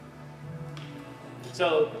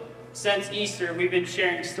So since Easter, we've been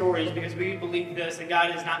sharing stories because we believe this, that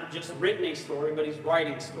God has not just written a story, but He's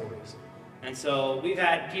writing stories. And so we've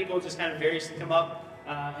had people just kind of variously come up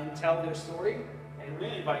and tell their story. And we're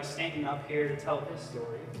going to invite Statnon up here to tell his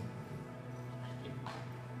story.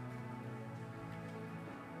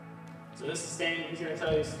 So this is Statnon. He's going to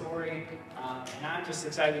tell you a story. And I'm just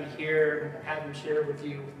excited to have him share with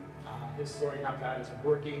you his story, how God is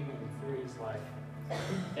working through his life.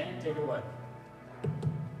 Statnon, take it away.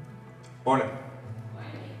 Morning.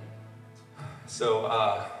 So,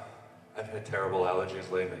 I've had terrible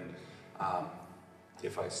allergies lately.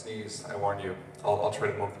 If I sneeze, I warn you, I'll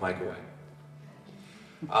try to move the mic away.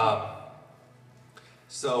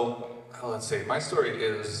 Let's see, my story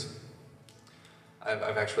is,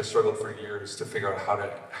 I've actually struggled for years to figure out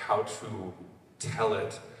how to tell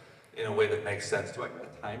it in a way that makes sense. Do I got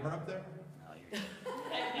a timer up there? No,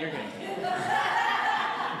 you're good.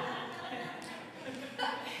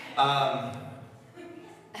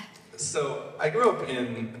 So I grew up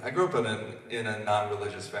in a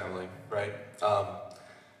non-religious family, right?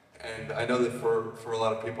 And I know that for a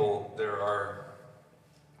lot of people there are,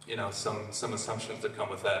 some assumptions that come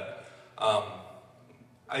with that.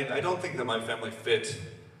 I don't think that my family fit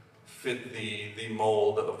the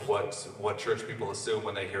mold of what church people assume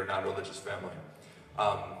when they hear non-religious family.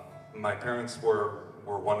 My parents were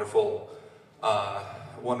wonderful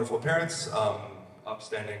parents,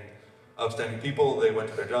 upstanding people. They went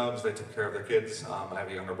to their jobs, they took care of their kids. I have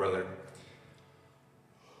a younger brother.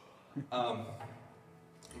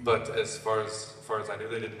 But as far as I knew,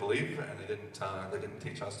 they didn't believe, and they didn't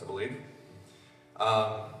teach us to believe.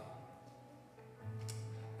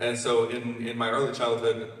 And so in my early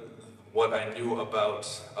childhood, what I knew about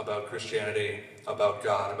Christianity, about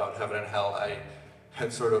God, about heaven and hell, I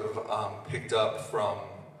had sort of picked up from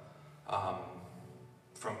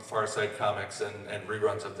Far Side comics and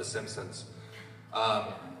reruns of The Simpsons,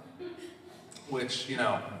 which,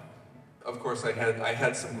 of course I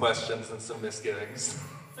had some questions and some misgivings.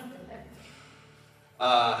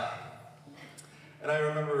 And I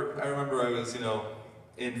remember I was,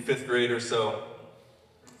 in 5th grade or so,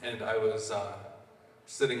 and I was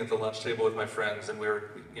sitting at the lunch table with my friends, and we were,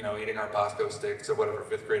 eating our Bosco sticks or whatever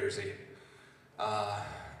 5th graders eat.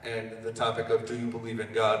 And the topic of, do you believe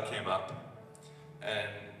in God, came up. And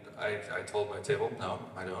I told my table, no,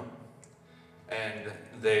 I don't. And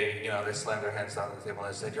they slammed their hands down on the table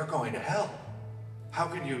and they said, you're going to hell. How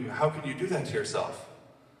can you do that to yourself?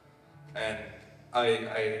 And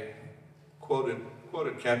I quoted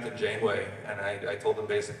Captain Janeway, and I told them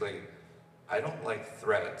basically, I don't like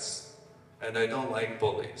threats, and I don't like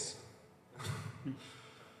bullies.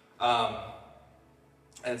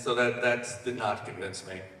 And so that did not convince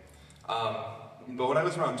me. But when I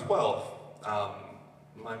was around 12,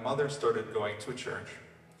 my mother started going to a church,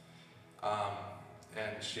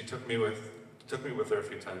 and she took me with her a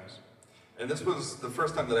few times. And this was the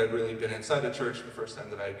first time that I'd really been inside a church, the first time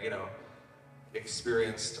that I'd,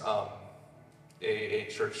 experienced a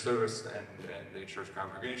church service and a church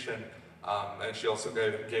congregation. And she also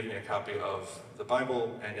gave me a copy of the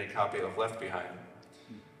Bible and a copy of Left Behind.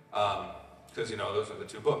 Because, those are the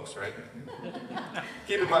two books, right?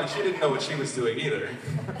 Keep in mind, she didn't know what she was doing either.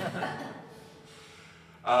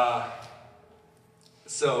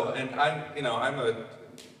 And I'm a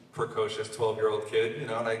precocious 12-year-old kid,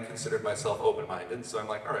 and I considered myself open-minded, so I'm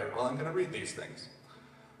like, all right, well, I'm going to read these things.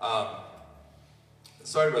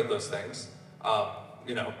 So I read those things,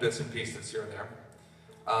 bits and pieces here and there.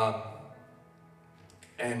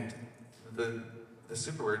 And the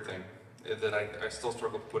super weird thing that I still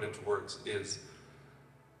struggle to put into words is,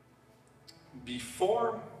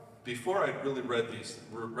 before I really read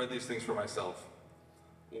these things for myself,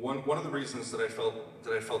 one of the reasons that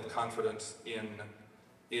I felt confident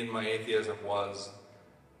in my atheism was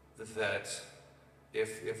that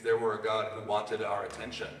if there were a God who wanted our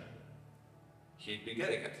attention, He'd be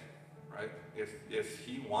getting it, right? If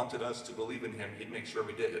He wanted us to believe in Him, He'd make sure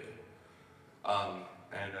we did.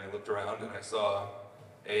 And I looked around and I saw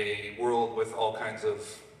a world with all kinds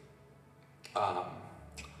of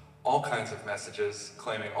messages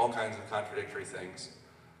claiming all kinds of contradictory things,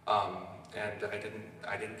 and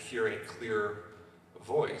I didn't hear a clear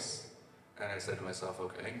voice. And I said to myself,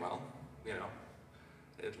 okay, well,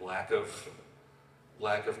 lack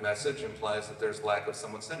of message implies that there's lack of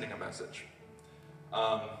someone sending a message.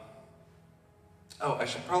 I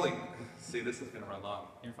should probably, see, this is going to run long.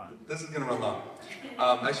 You're fine. This is going to run long.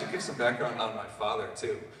 I should give some background on my father,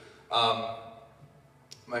 too.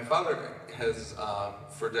 My father has,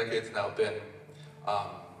 for decades now, been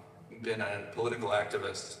a political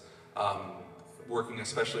activist, working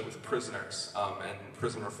especially with prisoners and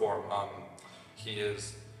prison reform. He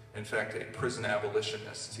is, in fact, a prison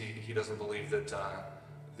abolitionist. He doesn't believe that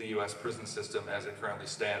the U.S. prison system, as it currently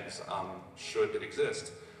stands, should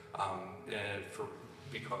exist,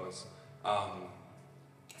 because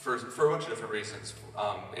for a bunch of different reasons.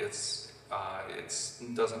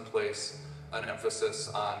 It doesn't place an emphasis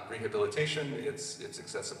on rehabilitation. It's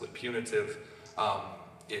excessively punitive.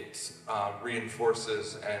 It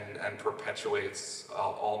reinforces and perpetuates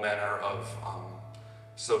all manner of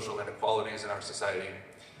social inequalities in our society.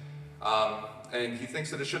 And he thinks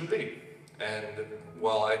that it shouldn't be. And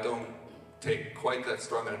while I don't take quite that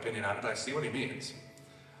strong an opinion on it, I see what he means.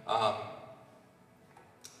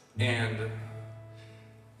 And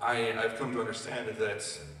I've come to understand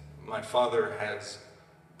that my father has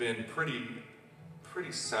been pretty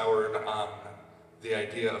soured on the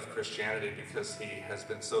idea of Christianity because he has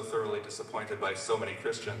been so thoroughly disappointed by so many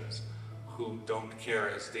Christians who don't care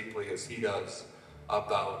as deeply as he does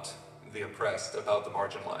about the oppressed, about the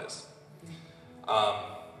marginalized.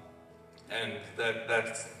 And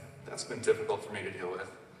that's been difficult for me to deal with.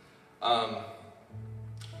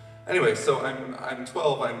 Anyway, so I'm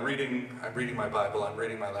 12. I'm reading my Bible. I'm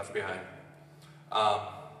reading my Left Behind.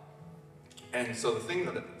 And so the thing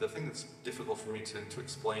that's difficult for me to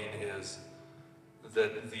explain is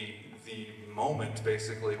that the moment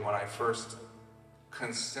basically when I first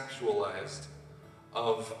conceptualized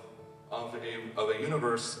of a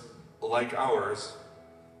universe like ours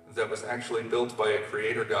that was actually built by a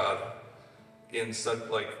creator God in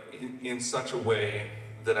such a way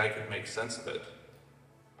that I could make sense of it.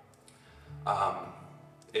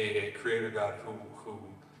 A creator God who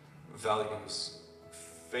values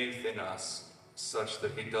faith in us such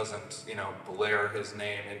that he doesn't, blare his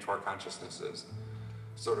name into our consciousnesses,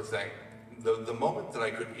 sort of thing. The moment that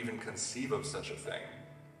I could even conceive of such a thing,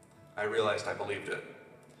 I realized I believed it.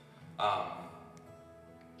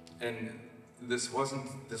 And this wasn't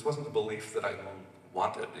a belief that I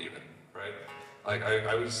wanted even, right? Like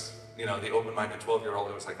I was, the open-minded 12-year-old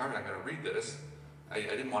who was like, all right, I'm going to read this. I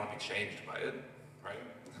didn't want to be changed by it, right?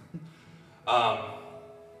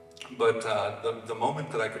 But the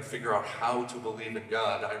moment that I could figure out how to believe in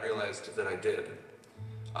God, I realized that I did.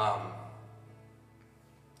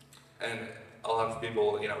 And a lot of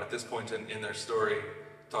people, at this point in their story,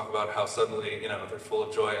 talk about how suddenly, they're full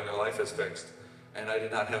of joy and their life is fixed. And I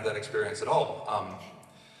did not have that experience at all.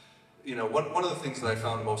 One of the things that I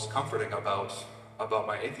found most comforting about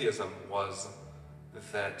my atheism was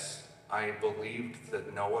that I believed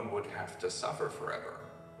that no one would have to suffer forever.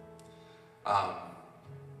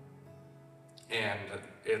 And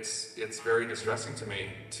it's very distressing to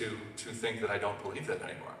me to think that I don't believe that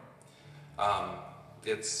anymore.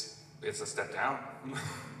 It's a step down,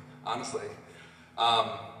 honestly.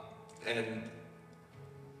 And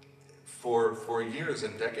for years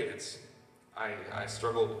and decades, I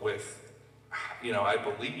struggled with, I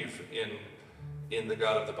believe in the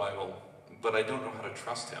God of the Bible, but I don't know how to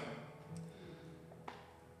trust him.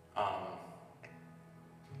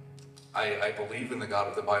 I believe in the God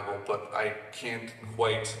of the Bible, but I can't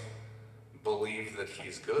quite believe that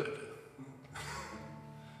he's good.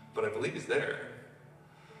 But I believe he's there.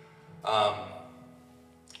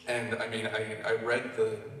 And I read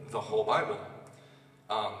the whole Bible,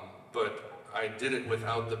 but I did it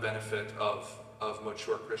without the benefit of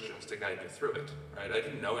mature Christians to guide me through it, right? I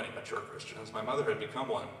didn't know any mature Christians. My mother had become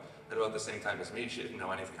one at about the same time as me. She didn't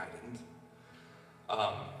know anything I didn't.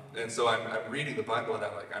 And so I'm reading the Bible, and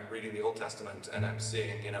I'm reading the Old Testament, and I'm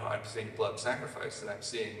seeing blood sacrifice, and I'm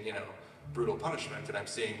seeing, brutal punishment, and I'm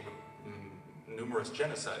seeing numerous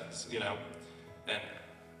genocides,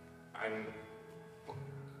 and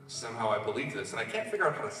somehow I believe this, and I can't figure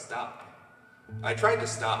out how to stop. I tried to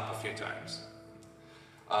stop a few times,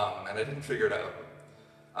 and I didn't figure it out.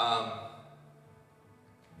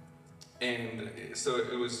 And so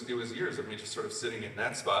it was years of me just sort of sitting in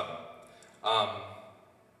that spot.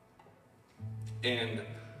 And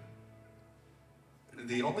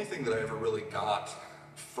the only thing that I ever really got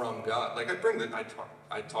from God, like I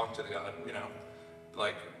talk to God,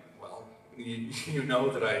 well, you know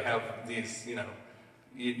that I have these,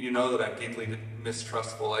 you know that I'm deeply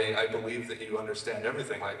mistrustful. I believe that you understand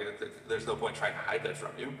everything. Like there's no point trying to hide that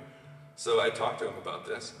from you. So I talked to him about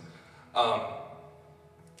this,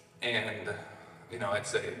 and I'd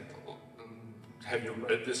say, have you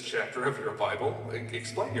read this chapter of your Bible?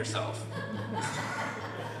 Explain yourself.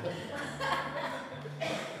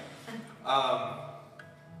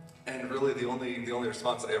 And really the only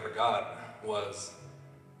response I ever got was,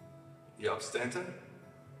 yup, Stanton,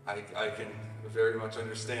 I very much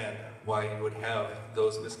understand why you would have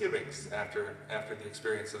those misgivings after the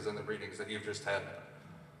experiences and the readings that you've just had.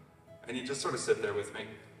 And you just sort of sit there with me.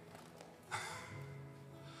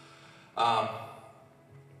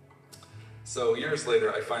 So years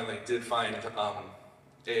later, I finally did find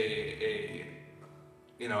a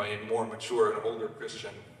more mature and older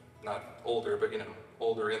Christian, not older, but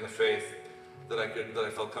older in the faith, that I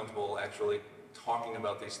felt comfortable actually talking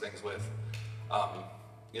about these things with.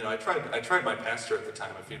 I tried my pastor at the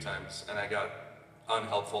time a few times, and I got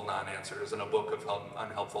unhelpful non-answers and a book of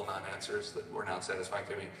unhelpful non-answers that were not satisfying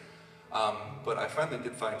to me. But I finally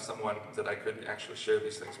did find someone that I could actually share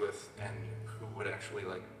these things with, and who would actually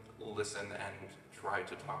listen and try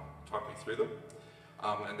to talk me through them.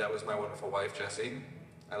 And that was my wonderful wife, Jessie.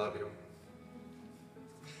 I love you.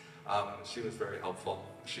 She was very helpful.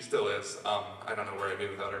 She still is. I don't know where I'd be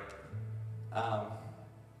without her.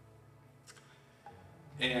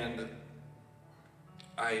 And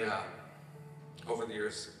I, over the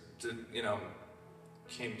years,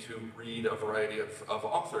 came to read a variety of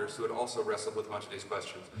authors who had also wrestled with much of these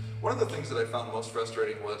questions. One of the things that I found most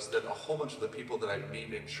frustrating was that a whole bunch of the people that I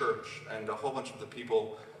meet in church, and a whole bunch of the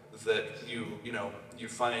people that you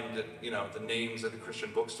find the names at the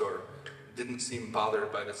Christian bookstore, didn't seem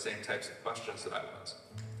bothered by the same types of questions that I was.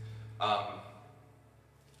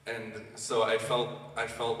 And so I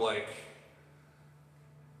felt like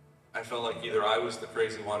either I was the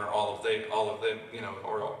crazy one, or all of them,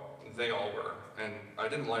 or they all were. And I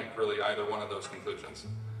didn't like really either one of those conclusions.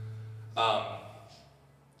 But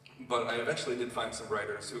I eventually did find some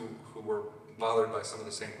writers who were bothered by some of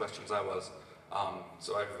the same questions I was.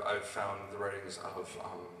 So I've found the writings of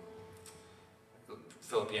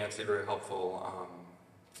Philip Yancey very helpful,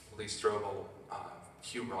 Lee Strobel,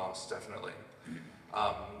 Hugh Ross definitely.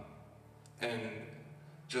 And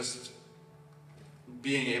just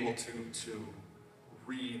being able to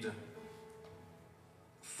read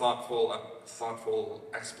thoughtful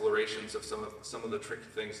explorations of some of the tricky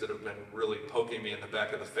things that have been really poking me in the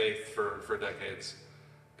back of the faith for decades,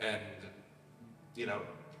 and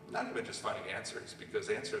not even just finding answers, because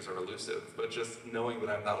answers are elusive, but just knowing that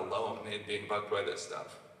I'm not alone in being bugged by this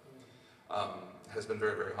stuff has been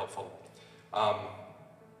very, very helpful.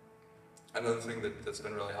 Another thing that's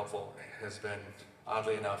been really helpful has been,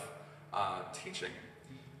 oddly enough, teaching.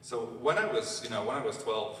 So when I was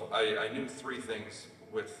 12, I knew three things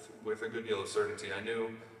with a good deal of certainty. I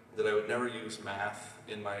knew that I would never use math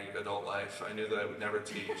in my adult life. I knew that I would never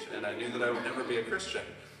teach, and I knew that I would never be a Christian.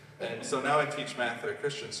 And so now I teach math at a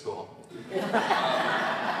Christian school.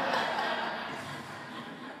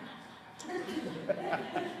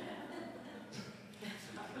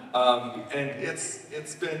 And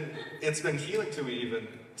it's been healing to me even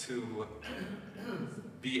to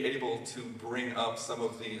be able to bring up some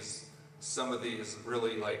of these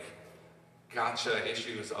really gotcha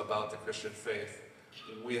issues about the Christian faith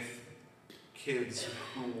with kids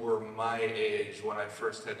who were my age when I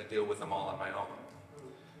first had to deal with them all on my own.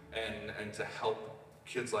 And to help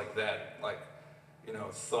kids like that,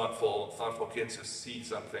 thoughtful kids who see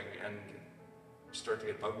something and start to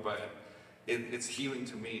get bugged by it, it's healing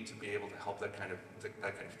to me to be able to help that kind of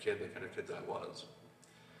kid that I was.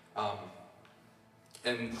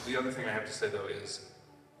 And the other thing I have to say though is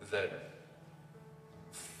that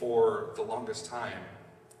for the longest time,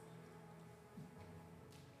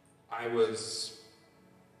 I was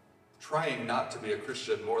trying not to be a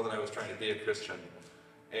Christian more than I was trying to be a Christian.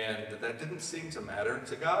 And that didn't seem to matter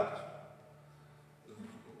to God.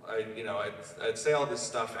 I'd say all this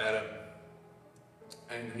stuff at him,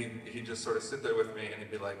 and he'd just sort of sit there with me, and he'd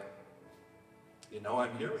be like,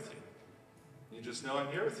 I'm here with you. You just know I'm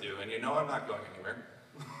here with you, and I'm not going anywhere.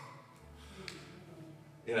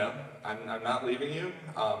 I'm not leaving you.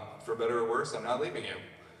 For better or worse, I'm not leaving you.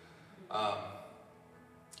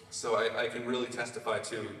 So I can really testify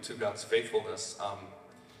to God's faithfulness,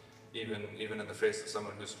 even in the face of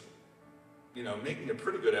someone who's, making a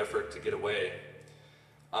pretty good effort to get away.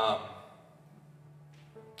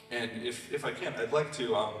 And if I can, I'd like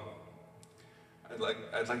to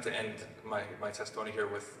end my testimony here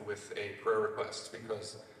with a prayer request,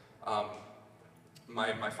 because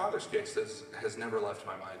my father's case has never left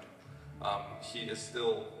my mind. He is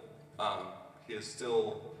still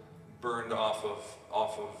burned off of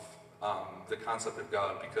the concept of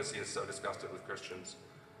God because he is so disgusted with Christians.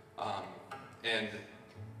 And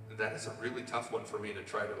that is a really tough one for me to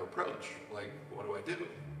try to approach. What do I do?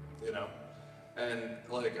 And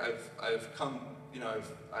I've come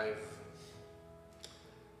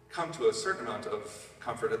to a certain amount of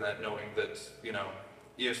comfort in that, knowing that,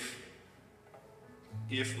 if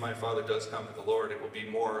if my father does come to the Lord, it will be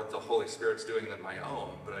more the Holy Spirit's doing than my own.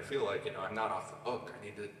 But I feel like, I'm not off the hook. I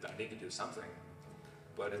need to do something.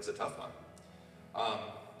 But it's a tough one.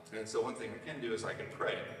 And so one thing I can do is I can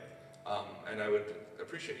pray. And I would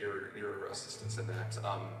appreciate your assistance in that.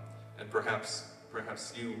 And perhaps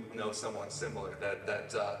you know someone similar that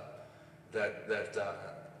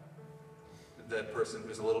person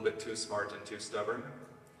who's a little bit too smart and too stubborn.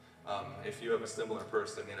 If you have a similar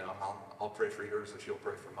person, I'll pray for yours if you'll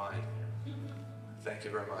pray for mine. Thank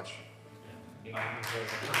you very much.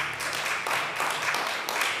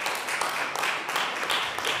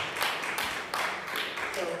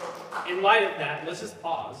 So, in light of that, let's just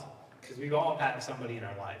pause, because we've all had somebody in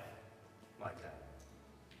our life like that.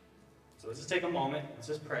 So let's just take a moment, let's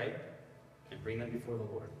just pray, and bring them before the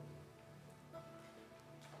Lord.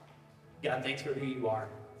 God, thanks for who you are.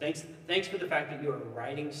 Thanks for the fact that you are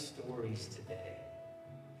writing stories today.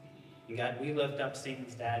 And God, we lift up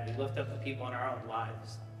Satan's dad. We lift up the people in our own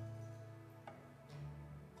lives.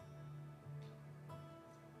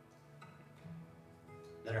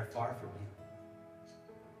 That are far from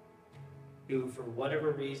you. Who, for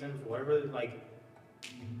whatever reason, for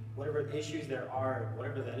whatever issues there are,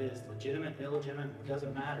 whatever that is, legitimate, illegitimate, it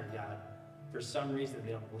doesn't matter, God. For some reason,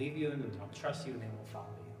 they don't believe you and they don't trust you and they won't follow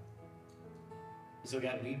you. So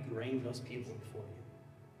God, we bring those people before you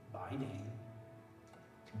by name.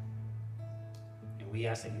 And we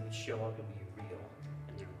ask that you would show up and be real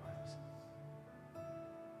in their lives.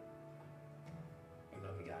 We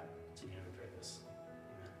love you, God. In your name we pray this.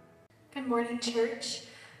 Amen. Good morning, church.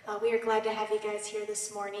 We are glad to have you guys here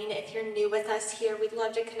this morning. If you're new with us here, we'd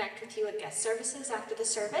love to connect with you at guest services after the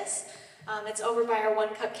service. It's over by our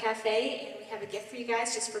One Cup Cafe, and we have a gift for you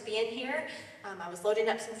guys just for being here. I was loading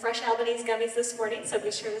up some fresh Albanese gummies this morning, so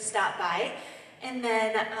be sure to stop by. And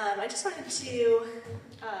then I just wanted to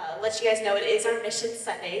let you guys know it is our Mission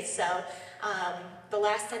Sunday, so the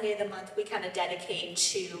last Sunday of the month we kind of dedicate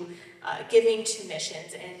to giving to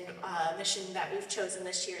missions, and mission that we've chosen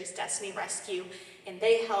this year is Destiny Rescue, and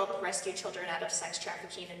they help rescue children out of sex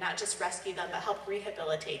trafficking, and not just rescue them, but help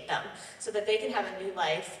rehabilitate them so that they can have a new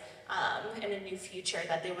life and a new future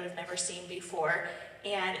that they would have never seen before.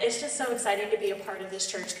 And it's just so exciting to be a part of this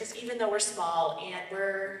church, because even though we're small and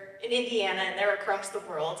we're in Indiana and they're across the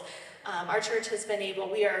world, our church has been able,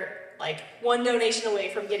 we are like one donation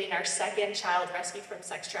away from getting our second child rescued from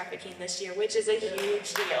sex trafficking this year, which is a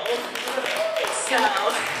huge deal. So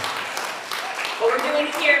what we're doing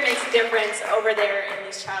here makes a difference over there in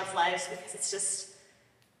these child's lives, because it's just,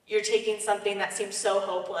 you're taking something that seems so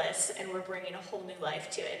hopeless and we're bringing a whole new life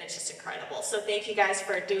to it, and it's just incredible. So thank you guys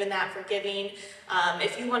for doing that, for giving.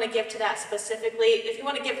 If you want to give to that specifically, if you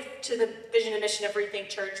want to give to the vision and mission of RE.THINK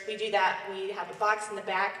Church, we do that. We have a box in the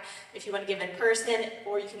back if you want to give in person,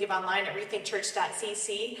 or you can give online at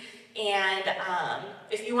rethinkchurch.cc. And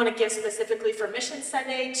if you want to give specifically for Mission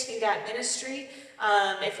Sunday to that ministry,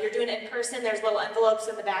 if you're doing it in person, there's little envelopes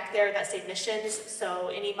in the back there that say missions. So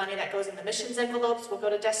any money that goes in the missions envelopes will go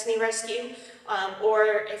to Destiny Rescue.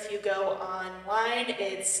 Or if you go online,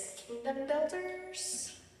 it's Kingdom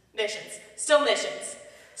Builders? Missions. Still missions.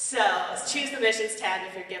 So choose the missions tab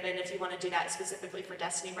if you're given, if you want to do that specifically for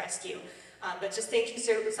Destiny Rescue. But just thank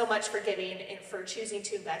you so much for giving and for choosing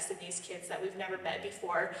to invest in these kids that we've never met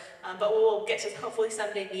before. But we'll get to hopefully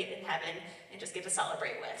someday meet in heaven and just get to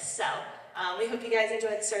celebrate with. So we hope you guys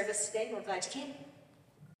enjoyed the service today, and we're glad you came.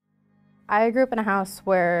 I grew up in a house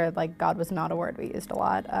where God was not a word we used a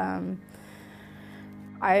lot.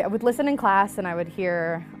 I would listen in class and I would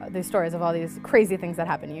hear these stories of all these crazy things that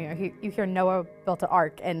happen. You hear Noah built an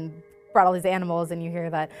ark and brought all these animals, and you hear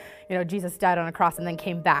that Jesus died on a cross and then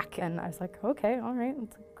came back. And I was like, okay, all right,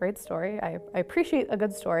 it's a great story. I appreciate a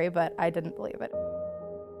good story, but I didn't believe it.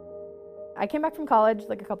 I came back from college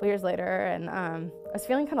a couple years later, and I was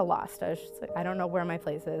feeling kind of lost. I was just I don't know where my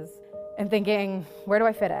place is, and thinking, where do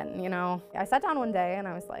I fit in, I sat down one day and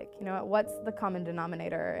I was like, what's the common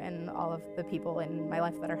denominator in all of the people in my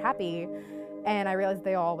life that are happy? And I realized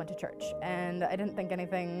they all went to church, and I didn't think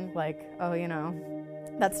anything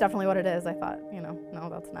that's definitely what it is. I thought, no,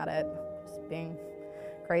 that's not it, just being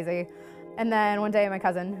crazy. And then one day my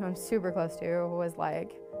cousin, who I'm super close to, was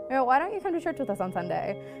like, why don't you come to church with us on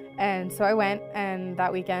Sunday? And so I went, and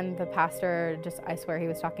that weekend the pastor I swear he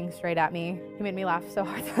was talking straight at me. He made me laugh so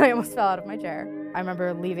hard that I almost fell out of my chair. I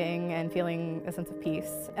remember leaving and feeling a sense of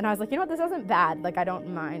peace. And I was like, this isn't bad. I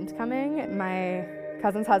don't mind coming. My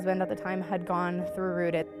cousin's husband at the time had gone through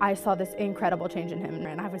Rooted. I saw this incredible change in him,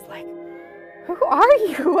 and I was like, who are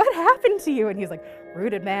you? What happened to you? And he's like,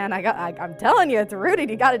 Rooted, man. I'm telling you, it's Rooted.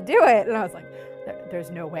 You got to do it. And I was like,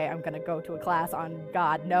 there's no way I'm gonna go to a class on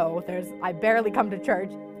God. No, I barely come to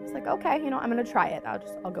church. It's like, okay, I'm gonna try it.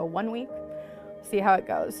 I'll go 1 week, see how it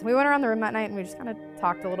goes. We went around the room that night and we just kind of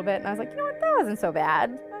talked a little bit, and I was like, you know what, that wasn't so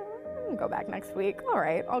bad. I can go back next week. All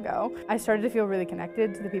right, I'll go. I started to feel really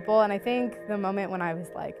connected to the people, and I think the moment when I was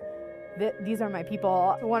like, these are my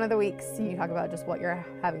people. One of the weeks you talk about just what you're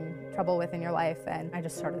having trouble with in your life, and I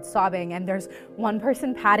just started sobbing, and there's one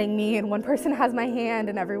person patting me and one person has my hand,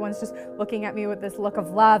 and everyone's just looking at me with this look of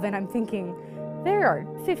love, and I'm thinking, there are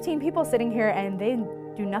 15 people sitting here and they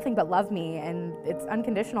do nothing but love me, and it's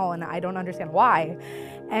unconditional, and I don't understand why.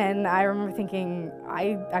 And I remember thinking,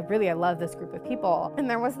 I love this group of people. And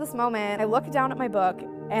there was this moment, I looked down at my book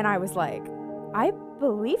and I was like, I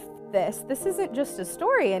believe this. This isn't just a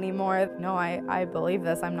story anymore. No, I believe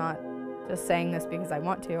this. I'm not just saying this because I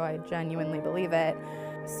want to. I genuinely believe it.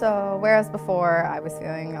 So whereas before I was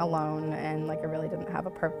feeling alone and like I really didn't have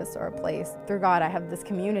a purpose or a place, through God I have this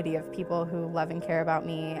community of people who love and care about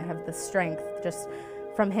me. I have this strength just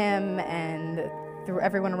from Him and through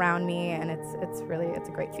everyone around me, and it's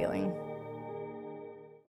a great feeling.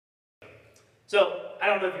 So I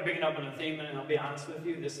don't know if you're picking up on a theme, and I'll be honest with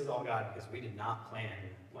you, this is all God, because we did not plan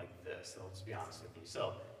like this. So I'll just be honest with you.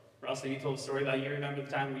 So Russell, you told a story about you remember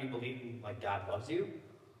the time where you believed like God loves you.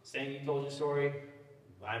 Stan, you told your story.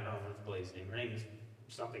 I don't know what Blaze's name. Her name is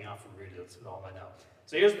something out from Rooted. That's all I know.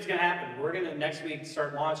 So here's what's going to happen. We're going to next week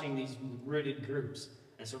start launching these Rooted groups.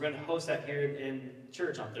 And so we're going to host that here in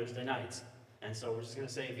church on Thursday nights. And so we're just going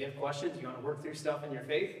to say, if you have questions, you want to work through stuff in your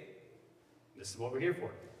faith, this is what we're here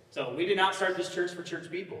for. So we did not start this church for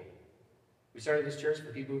church people. We started this church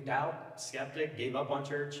for people who doubt, skeptic, gave up on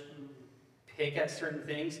church, pick at certain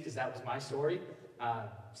things, because that was my story.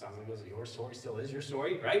 Sounds like it was your story, still is your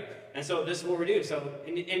story, right? And so this is what we do. So,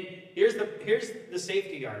 and here's the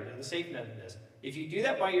safety guard, and the safety net of this. If you do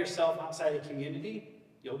that by yourself outside of community,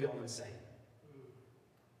 you'll go insane.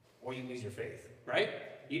 Or you lose your faith, right?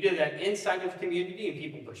 You do that inside of community, and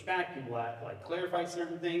people push back, people like clarify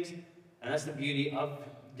certain things, and that's the beauty of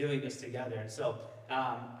doing this together. And so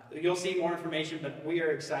you'll see more information, but we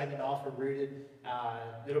are excited to offer Rooted.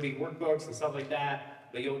 There'll be workbooks and stuff like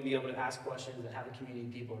that, but you'll be able to ask questions and have a community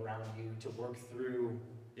of people around you to work through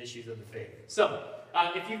issues of the faith. So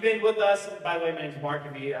if you've been with us, by the way, my name's Mark.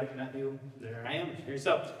 If you haven't met me, there I am.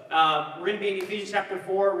 So we're going to be in Ephesians chapter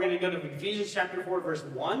 4. We're going to go to Ephesians chapter 4, verse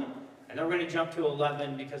 1, and then we're going to jump to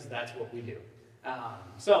 11 because that's what we do.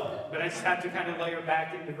 But I just have to kind of layer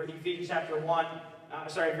back into Ephesians chapter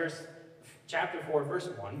 4, verse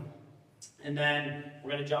 1. And then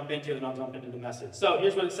we're going to jump into it, and I'll jump into the message. So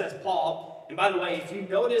here's what it says, Paul. And by the way, if you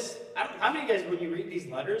notice, how many of you guys, when you read these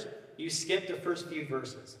letters, you skip the first few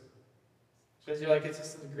verses? Because you're like, it's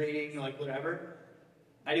just a greeting, like whatever.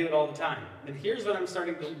 I do it all the time. And here's what I'm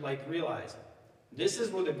starting to realize. This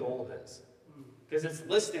is where the gold is. Because it's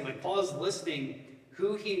listing, like Paul is listing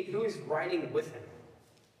who is writing with him.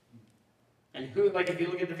 And who, like if you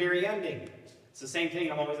look at the very ending, it's the same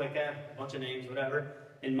thing. I'm always like, a bunch of names, whatever.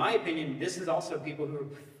 In my opinion, this is also people who are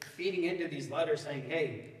feeding into these letters saying,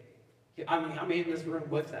 hey, I'm in this room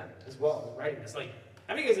with them as well, writing this. Like,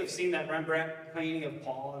 how many of you guys have seen that Rembrandt painting of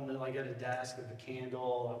Paul and like at a desk with a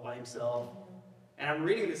candle by himself? And I'm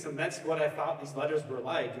reading this, and that's what I thought these letters were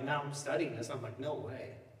like. And now I'm studying this, I'm like, no way.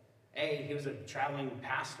 He was a traveling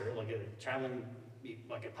pastor, like a traveling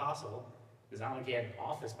apostle. It's not like he had an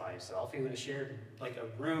office by himself. He would have shared like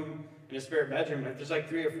a room in a spare bedroom. If there's like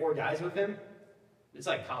 3 or 4 guys with him, it's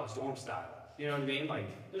like college dorm style. You know what I mean?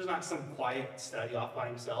 Like, there's not some quiet study off by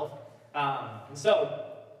himself. And so,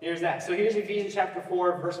 here's that. So here's Ephesians chapter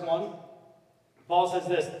 4, verse 1. Paul says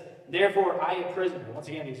this, therefore I, a prisoner, once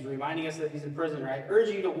again, he's reminding us that he's a prisoner. I urge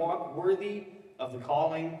you to walk worthy of the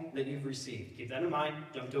calling that you've received. Keep that in mind.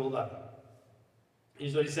 Jump to 11.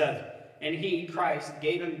 Here's what he says. And he, Christ,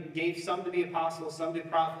 gave some to be apostles, some to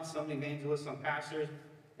prophets, some to evangelists, some pastors,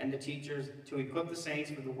 and the teachers, to equip the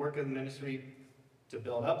saints for the work of the ministry, to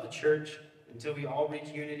build up the church until we all reach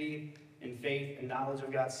unity in faith and knowledge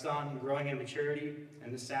of God's Son, growing in maturity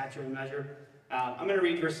and the stature and measure. I'm going to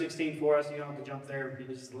read verse 16 for us. You don't have to jump there. You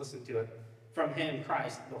just listen to it. From him,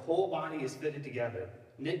 Christ, the whole body is fitted together,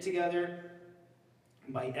 knit together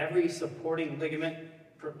by every supporting ligament,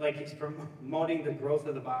 like he's promoting the growth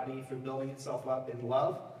of the body for building itself up in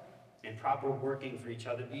love and proper working for each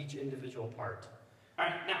other, each individual part. All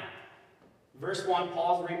right, now, verse 1,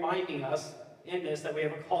 Paul's reminding us in this that we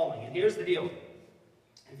have a calling. And here's the deal.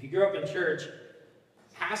 If you grew up in church,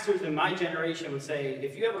 pastors in my generation would say,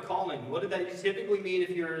 if you have a calling, what did that typically mean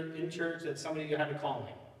if you're in church that somebody who had a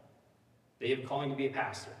calling? They have a calling to be a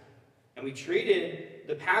pastor. And we treated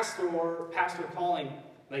the pastor calling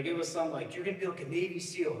Like it was some like, you're gonna be like a Navy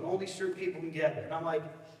SEAL and only certain people can get it. And I'm like,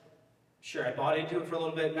 sure, I bought into it for a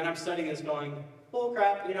little bit, and then I'm studying this going, bull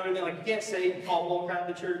crap, you know what I mean? Like you can't say all bull crap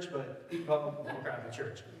in church, but you call bull crap in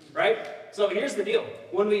church, right? So here's the deal.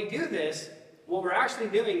 When we do this, what we're actually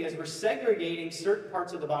doing is we're segregating certain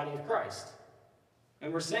parts of the body of Christ.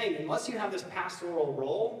 And we're saying, unless you have this pastoral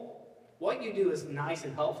role, what you do is nice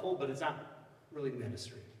and helpful, but it's not really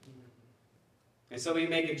ministry. And so we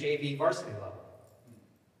make a JV varsity level.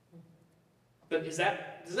 But does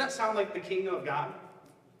that sound like the kingdom of God?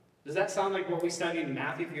 Does that sound like what we studied in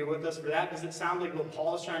Matthew, if you're with us for that? Does it sound like what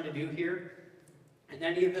Paul is trying to do here? And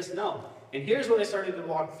any of this? No. And here's what I started to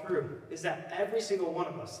walk through, is that every single one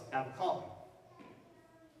of us have a calling.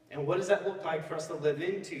 And what does that look like for us to live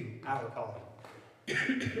into our calling?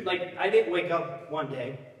 Like, I didn't wake up one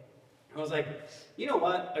day, I was like, you know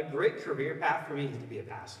what? A great career path for me is to be a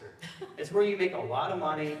pastor. It's where you make a lot of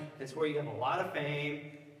money, it's where you have a lot of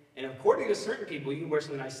fame, and according to certain people, you can wear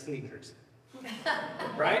some nice sneakers.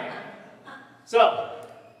 Right? So,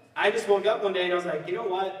 I just woke up one day and I was like, you know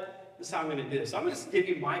what? This is how I'm going to do this. So I'm going to give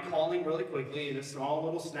you my calling really quickly in a small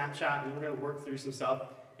little snapshot, and we're going to work through some stuff.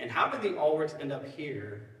 And how did the Allworks end up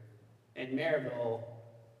here in Merrillville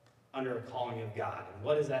under a calling of God? And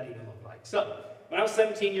what does that even look like? So, when I was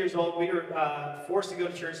 17 years old, we were forced to go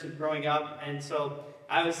to church growing up. And so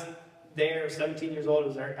I was there, 17 years old. It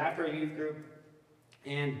was after a youth group.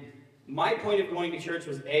 And my point of going to church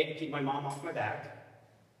was, A, to keep my mom off my back,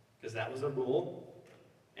 because that was a rule,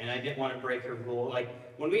 and I didn't want to break her rule.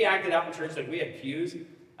 Like, when we acted out in church, like, we had pews,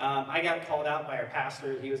 I got called out by our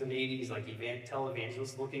pastor. He was an 80s, like,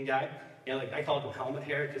 televangelist-looking guy. You know, like, I called him helmet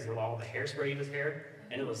hair because of all the hairspray in his hair,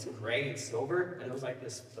 and it was gray and silver, and it was like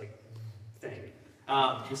this, like, thing.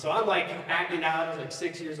 And so I'm, like, acting out. I was, like,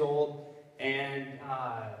 6 years old, and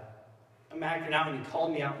I'm acting out, and he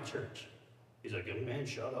called me out in church. He's like, young man,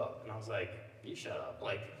 shut up. And I was like, you shut up.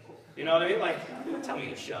 Like, you know what I mean? Like, don't tell me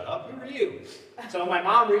to shut up. Who are you? So my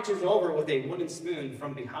mom reaches over with a wooden spoon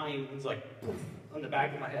from behind and was like, poof, on the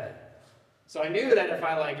back of my head. So I knew that if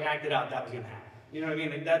I, like, acted out, that was going to happen. You know what I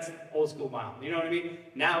mean? Like, that's old school mom. You know what I mean?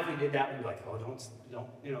 Now if we did that, we'd be like, oh, don't,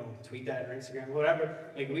 you know, tweet that or Instagram or whatever.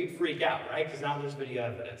 Like, we'd freak out, right? Because now there's video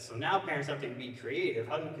evidence. So now parents have to be creative.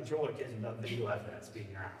 How do we control our kids without video evidence being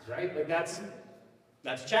around, right? Like, that's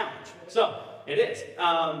a challenge. So, it is.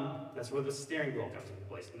 That's where the steering wheel comes into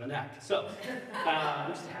place in the neck. So,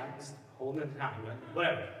 I'm just holding it down, but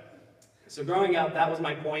whatever. So growing up, that was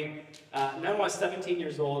my point. Now when I was 17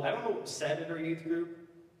 years old, I don't know what was said in our youth group,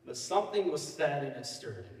 but something was said and it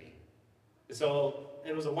stirred in me. So,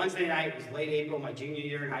 it was a Wednesday night, it was late April, my junior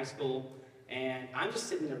year in high school, and I'm just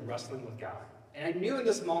sitting there wrestling with God. And I knew in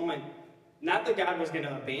this moment, not that God was going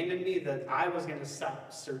to abandon me, that I was going to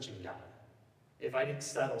stop searching God if I didn't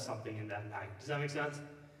settle something in that night. Does that make sense?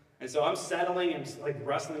 And so I'm settling and like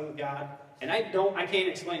wrestling with God, and I can't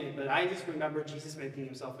explain it, but I just remember Jesus making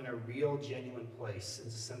himself in a real, genuine place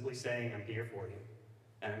and simply saying, I'm here for you,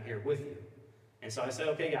 and I'm here with you. And so I said,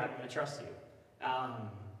 okay, God, I'm going to trust you.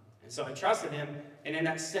 And so I trusted him, and in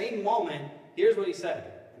that same moment, here's what he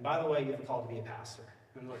said. And by the way, you have a call to be a pastor.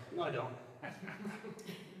 And I'm like, no, I don't.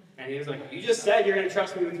 And he was like, you just said you're going to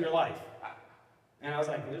trust me with your life. And I was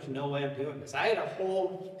like, there's no way I'm doing this. I had a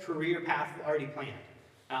whole career path already planned.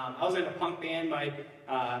 I was in a punk band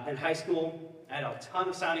in high school. I had a ton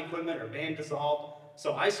of sound equipment. Our band dissolved.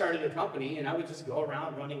 So I started a company, and I would just go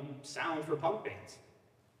around running sound for punk bands.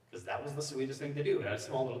 Because that was the sweetest thing to do. I had a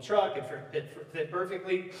small little truck. It fit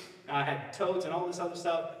perfectly. I had totes and all this other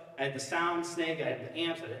stuff. I had the sound snake. I had the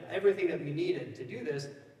amps. I had everything that we needed to do this.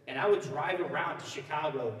 And I would drive around to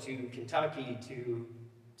Chicago, to Kentucky, to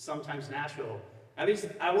sometimes Nashville. I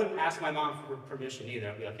wouldn't ask my mom for permission either.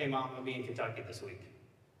 I'd be like, hey, Mom, I'll be in Kentucky this week.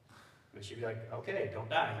 And she'd be like, okay, don't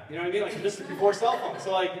die. You know what I mean? Like, this is before cell phones.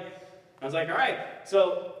 So, like, I was like, all right.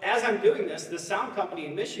 So, as I'm doing this sound company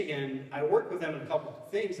in Michigan, I worked with them in a couple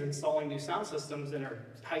of things, installing new sound systems in our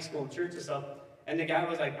high school and church and stuff. And the guy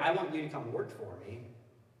was like, I want you to come work for me.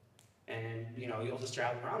 And, you know, you'll just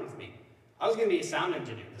travel around with me. I was going to be a sound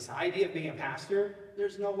engineer. This idea of being a pastor,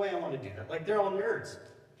 there's no way I want to do that. Like, they're all nerds.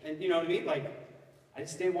 And, you know what I mean? Like, I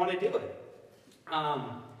just didn't want to do it.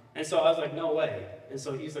 And so I was like, no way. And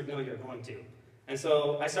so he's like, no, you're going to. And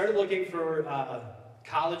so I started looking for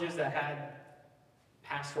colleges that had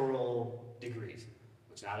pastoral degrees,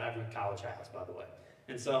 which not every college has, by the way.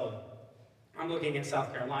 And so I'm looking at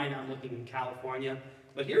South Carolina, I'm looking in California.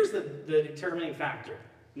 But here's the determining factor.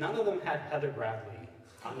 None of them had Heather Bradley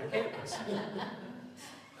on their campus.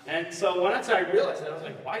 And so once I realized that, I was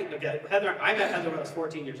like, why? Okay, Heather, I met Heather when I was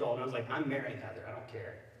 14 years old, and I was like, I'm marrying Heather, I don't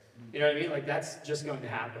care. You know what I mean? Like, that's just going to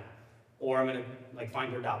happen. or I'm gonna like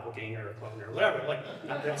find her doppelganger or clone or whatever. Like,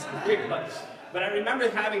 not that sounds weird, but I remember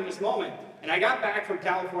having this moment, and I got back from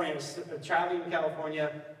California, I was traveling in California,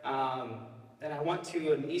 and I went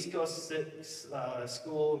to an East Coast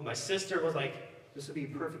school. My sister was like, this would be a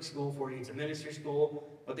perfect school for you. It's a ministry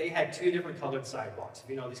school, but they had 2 different colored sidewalks, if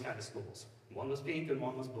you know these kind of schools. One was pink and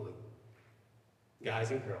one was blue.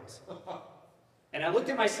 Guys and girls. And I looked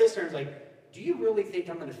at my sister and was like, do you really think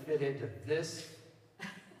I'm gonna fit into this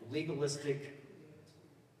legalistic,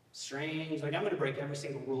 strange, like I'm gonna break every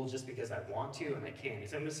single rule just because I want to and I can,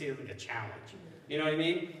 because I'm gonna see it like a challenge. You know what I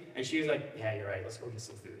mean? And she was like, yeah, you're right, let's go get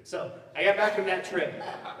some food. So I got back from that trip,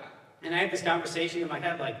 and I had this conversation in my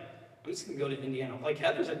head, like, I'm just gonna go to Indiana. Like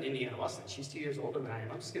Heather's in Indiana Wesleyan, she's 2 years older than I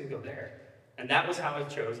am, I'm just gonna go there. And that was how I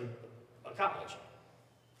chose a college.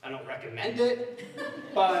 I don't recommend it,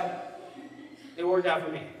 but it worked out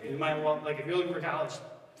for me. You might, well, like if you're looking for college,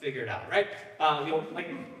 figure it out, right? You'll, like,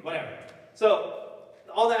 whatever. So,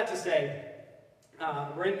 all that to say,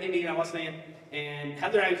 we're in Indiana Wesleyan, and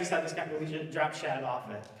Heather and I just had this we just dropped Shad off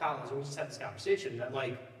at college, and we just had this conversation that,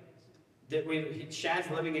 like, Shad's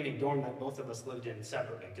living in a dorm that both of us lived in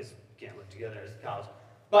separately, because we can't live together as college.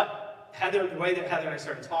 But Heather, the way that Heather and I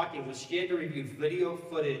started talking was she had to review video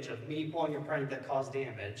footage of me pulling a prank that caused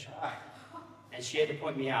damage, and she had to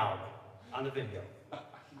point me out on the video.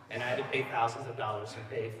 And I had to pay thousands of dollars to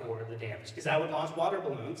pay for the damage, because I would launch water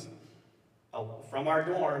balloons from our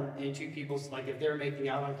dorm into people's, like if they were making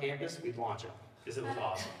out on campus, we'd launch them, because it was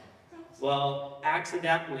awesome. Well,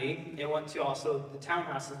 accidentally, it went to also the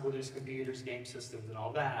townhouses where there's computers, game systems, and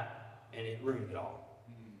all that, and it ruined it all.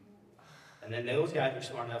 And then those guys were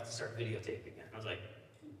smart enough to start videotaping it. I was like,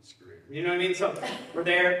 screw it. You know what I mean? So we're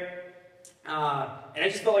there, and I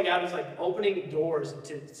just felt like God was like opening doors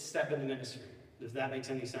to step into ministry, if that makes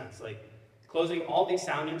any sense. Like closing all these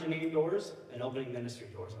sound engineering doors and opening ministry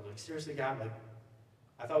doors. I was like, seriously, God, like,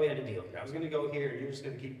 I thought we had a deal here. I was going to go here, and you're just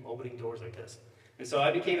going to keep opening doors like this. And so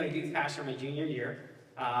I became a youth pastor my junior year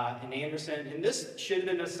in Anderson, and this should have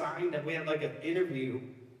been a sign that we had like an interview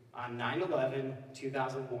on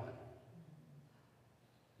 9/11/2001.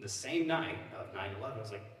 The same night of 9/11, I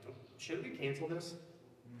was like, should we cancel this?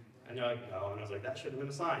 And they're like, no. And I was like, that should have been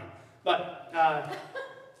a sign. But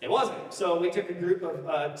it wasn't. So we took a group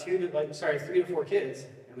of 3 to 4 kids,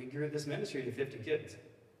 and we grew this ministry to 50 kids.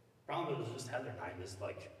 Problem was just Heather and I, just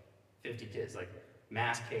like 50 kids, like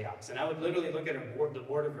mass chaos. And I would literally look at the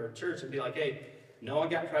board of our church and be like, hey, no one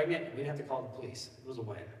got pregnant, we didn't have to call the police. It was a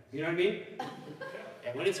win. You know what I mean?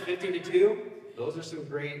 And when it's 50-2, those are some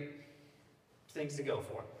great things to go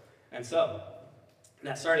for. And so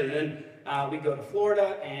that started. And then we go to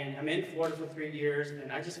Florida, and I'm in Florida for 3 years,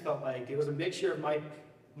 and I just felt like it was a mixture of my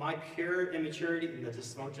pure immaturity and the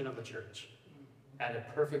dysfunction of the church at a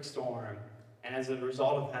perfect storm. And as a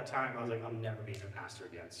result of that time, I was like, I'm never being a pastor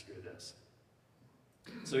again. Screw this.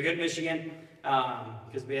 So we go to Michigan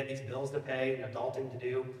because we had these bills to pay and adulting to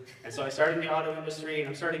do. And so I started in the auto industry, and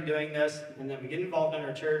I'm starting doing this. And then we get involved in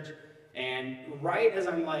our church. And right as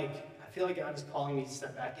I'm like, I feel like God is calling me to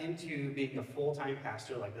step back into being a full-time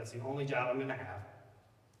pastor. Like, that's the only job I'm going to have.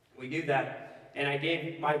 We do that. And I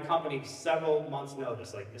gave my company several months'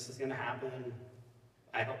 notice. Like, this is going to happen.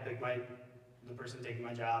 I helped pick the person taking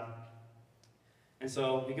my job. And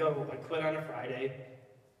so we go, I quit on a Friday,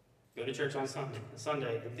 go to church on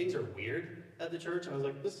Sunday, and things are weird at the church. And I was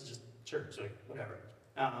like, this is just church, like, whatever.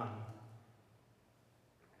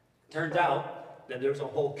 Turns out that there was a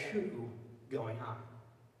whole coup going on.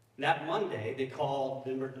 That Monday, they called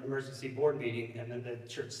the emergency board meeting, and then the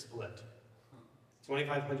church split.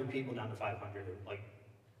 2,500 people down to 500, like,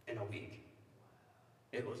 in a week.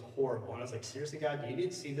 It was horrible. And I was like, seriously, God, you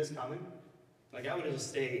didn't see this coming? Like, I would have just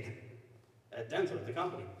stayed at Dental at the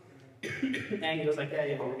company. And he was like,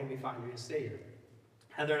 yeah, we're going to be fine. We're going to stay here.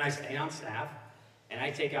 Heather and I stay on staff, and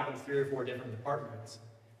I take on 3 or 4 different departments.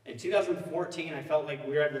 In 2014, I felt like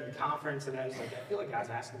we were at the conference, and I was like, I feel like God's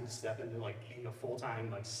asking me to step into like being a full-time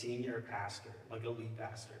like senior pastor, like a lead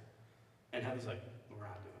pastor. And Heather's like, we're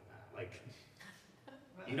not doing that. Like,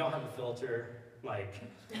 you don't have a filter, like,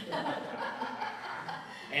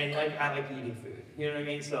 and like I like eating food. You know what I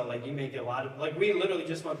mean? So like you make a lot of, like we literally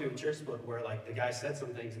just went through a church split where like the guy said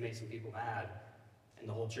some things and made some people mad, and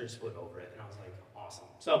the whole church split over it. And I was like, awesome.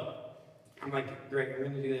 So I'm like, great, we're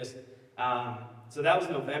gonna do this. So that was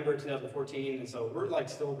November 2014, and so we're like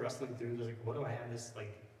still wrestling through this, like, what do I have, this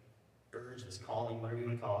like urge, this calling, whatever you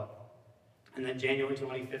want to call it. And then January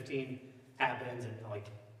 2015 happens, and like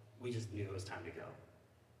we just knew it was time to go.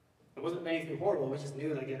 It wasn't anything horrible, we just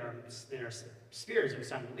knew like in our spirits it was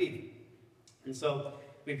time to leave. And so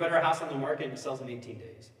we put our house on the market, and it sells in 18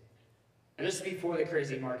 days. And this is before the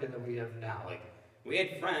crazy market that we have now. Like, we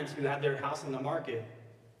had friends who had their house on the market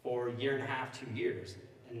for a year and a half, 2 years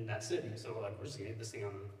in that city. So we're like, we're just gonna get this thing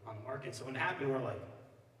on the market. So when it happened, we're like,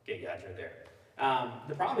 okay, guys, you're there.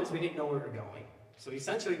 The problem is we didn't know where we were going. So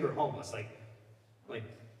essentially we were homeless. Like,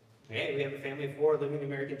 hey, we have a family of 4 living the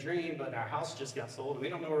American dream, but our house just got sold and we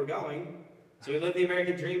don't know where we're going. So we live the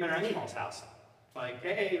American dream in our in-laws' house. Like,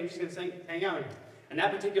 hey, we're just gonna hang out here. And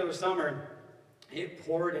that particular summer, it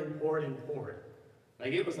poured and poured and poured.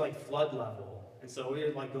 Like, it was like flood level. And so we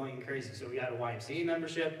were like going crazy. So we had a YMCA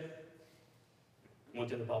membership, went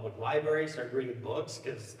to the public library, started reading books,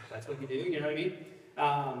 because that's what you do, you know what I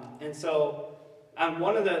mean? And so on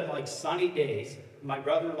one of the like sunny days, my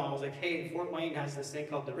brother-in-law was like, hey, Fort Wayne has this thing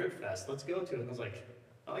called the Rib Fest. Let's go to it. And I was like,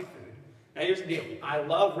 I like food. Now here's the deal. I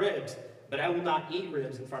love ribs, but I will not eat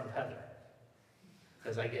ribs in front of Heather,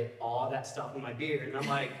 because I get all that stuff in my beard. And I'm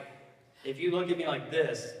like, if you look at me like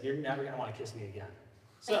this, you're never going to want to kiss me again.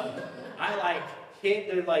 So I like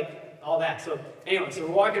hate like all that. So anyway, so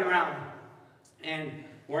we're walking around, and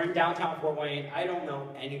we're in downtown Fort Wayne. I don't know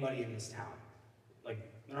anybody in this town. Like,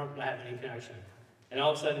 I don't have any connection. And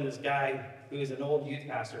all of a sudden, this guy, who is an old youth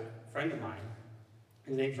pastor, friend of mine,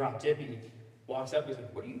 his name's Rob Tippy, walks up and he's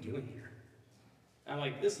like, what are you doing here? And I'm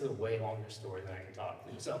like, this is a way longer story than I can talk.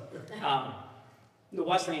 So, the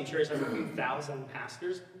Wesleyan Church has a few thousand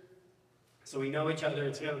pastors, so we know each other.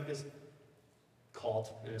 It's kind of this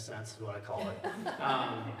cult, in a sense, is what I call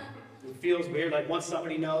it. It feels weird, like once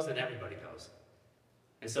somebody knows, then everybody knows.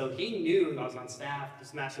 And so he knew I was on staff,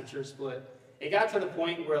 this massive church split. It got to the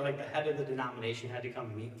point where like the head of the denomination had to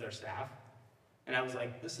come meet with our staff. And I was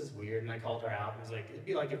like, this is weird, and I called her out. I was like, it'd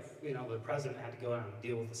be like if, you know, the president had to go out and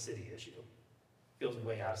deal with the city issue. Feels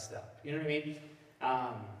way out of step, you know what I mean?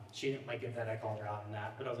 She didn't like it that I called her out on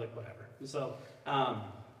that, but I was like, whatever. And so,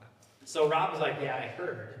 so Rob was like, yeah, I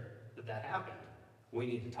heard that happened. We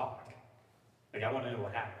need to talk. Like, I want to know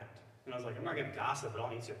what happened. And I was like, I'm not going to gossip, but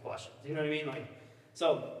I'll answer questions. You know what I mean? Like,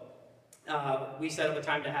 so we set up a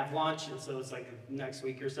time to have lunch, and so it's like next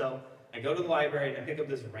week or so. I go to the library and I pick up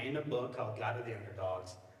this random book called God of the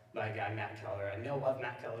Underdogs by a guy, Matt Keller. I know of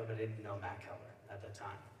Matt Keller, but I didn't know Matt Keller at that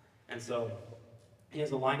time. And so he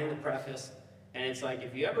has a line in the preface, and it's like,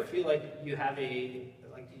 if you ever feel like you have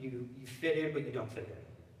you fit in, but you don't fit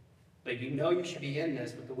in. Like, you know you should be in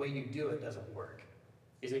this, but the way you do it doesn't work.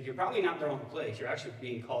 He's like, you're probably not in the wrong place. You're actually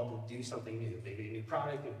being called to do something new. Maybe a new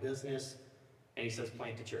product, new business. And he says,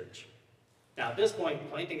 plant a church. Now, at this point,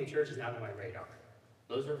 planting a church is not on my radar.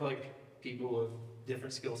 Those are like people with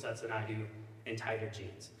different skill sets than I do and tighter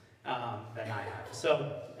jeans than I have.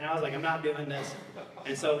 So, and I was like, I'm not doing this.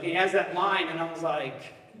 And so he has that line, and I was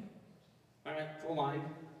like, all right, full line.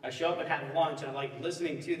 I show up and have lunch, and I'm like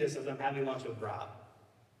listening to this as I'm having lunch with Rob.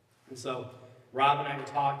 And so Rob and I were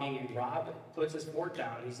talking, and Rob puts his fork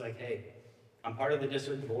down, and he's like, hey, I'm part of the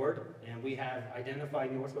district board, and we have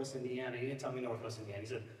identified Northwest Indiana. He didn't tell me Northwest Indiana. He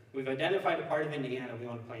said, we've identified a part of Indiana we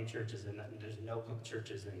want to plant churches in, and there's no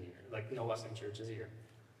churches in here, like no Wesleyan churches here.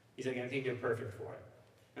 He's like, I think you're perfect for it.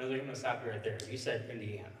 And I was like, I'm going to stop you right there. You said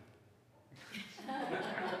Indiana.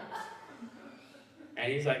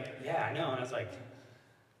 And he's like, yeah, I know. And I was like,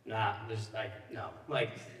 nah, there's like, no.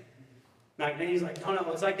 Like, and he's like,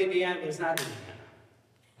 no, it's like Indiana, but it's not Indiana.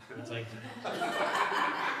 And I was like,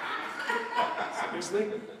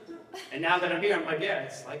 seriously? And now that I'm here, I'm like, yeah,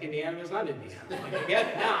 it's like Indiana, but it's not Indiana. Like, I get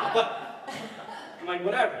it now, but I'm like,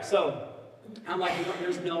 whatever. So I'm like,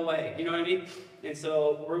 there's no way, you know what I mean? And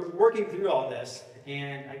so we're working through all this,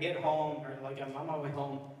 and I get home, or like I'm on my way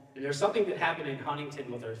home, and there's something that happened in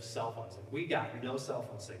Huntington with our cell phones. Like, we got no cell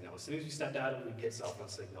phone signal. As soon as we stepped out of it, we get cell phone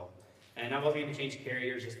signal. And I wasn't going to change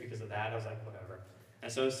carriers just because of that. I was like, whatever.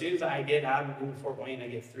 And so as soon as I get out in Fort Wayne, I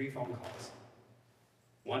get 3 phone calls.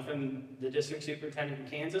 One from the district superintendent in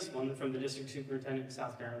Kansas, one from the district superintendent in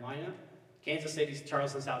South Carolina, Kansas City,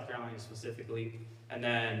 Charleston, South Carolina specifically, and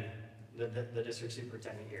then the district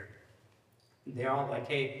superintendent here. They're all like,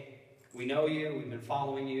 hey, we know you, we've been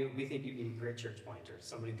following you, we think you'd be a great church planter,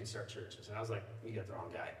 somebody who can start churches. And I was like, you got the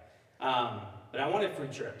wrong guy. But I wanted free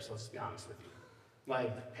trips, let's be honest with you.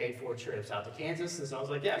 Like, paid for trips out to Kansas, and so I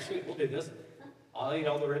was like, yeah, sweet, we'll do this. I'll eat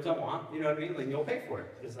all the ribs I want, you know what I mean? Like, you'll pay for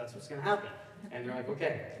it, because that's what's gonna happen. And they're like,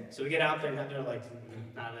 okay. So we get out there, and they're like,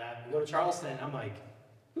 none of that. We go to Charleston, and I'm like,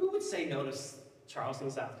 who would say no to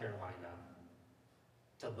Charleston, South Carolina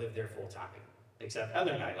to live there full time? Except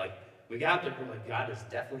Heather and I, like, we got there, we're like, God is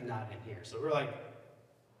definitely not in here. So we're like,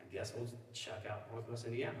 I guess we'll check out Northwest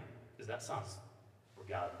Indiana, because that sounds where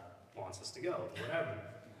God wants us to go, whatever.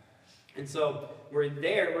 And so we're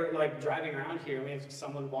there, we're like driving around here, and we have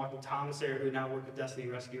someone walking Thomas there who now works with Destiny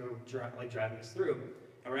Rescue, like driving us through.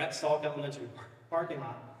 And we're at Salk Elementary parking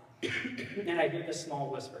lot, and I hear this small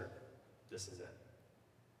whisper, "This is it."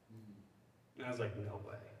 And I was like, "No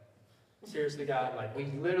way. Seriously, God, like, we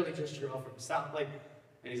literally just drove from South, like,"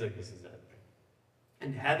 and he's like, "This is it."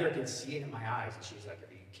 And Heather could see it in my eyes, and she's like,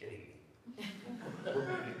 "Are you kidding me? We're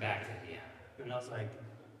moving back to Indiana." And I was like,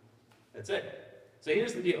 "That's it." So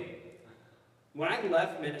here's the deal. When I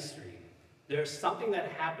left ministry, there's something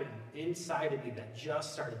that happened inside of me that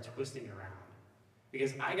just started twisting around.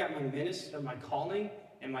 Because I got my calling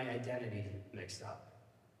and my identity mixed up.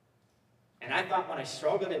 And I thought when I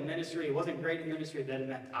struggled in ministry, it wasn't great in ministry, that it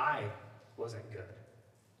meant I wasn't good.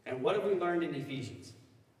 And what have we learned in Ephesians?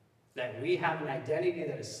 That we have an identity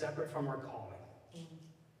that is separate from our calling.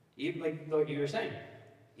 Even like you were saying,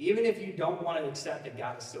 even if you don't want to accept that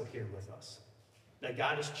God is still here with us, that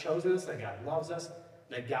God has chosen us, that God loves us,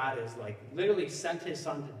 that God has like literally sent his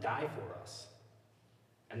son to die for us.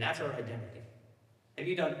 And that's our identity. Have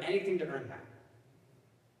you done anything to earn that?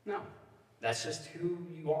 No. That's just who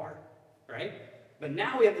you are, right? But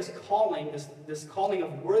now we have this calling, this calling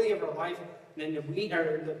of worthy of our life, and then we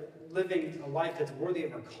are living a life that's worthy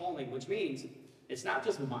of our calling, which means it's not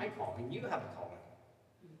just my calling, you have a calling.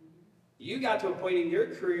 You got to a point in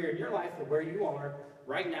your career, in your life, where you are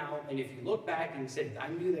right now, and if you look back and say, I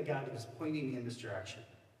knew that God was pointing me in this direction.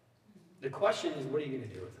 The question is, what are you going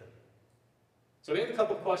to do with it? So we have a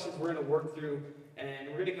couple of questions we're going to work through, and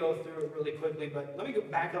we're going to go through it really quickly, but let me go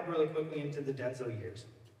back up really quickly into the Denso years.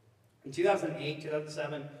 In 2008,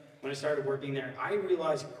 2007, when I started working there, I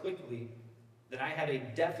realized quickly that I had a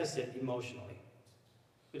deficit emotionally.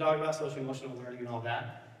 We talk about social emotional learning and all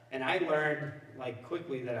that, and I learned like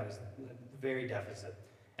quickly that I was very deficit.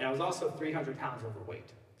 And I was also 300 pounds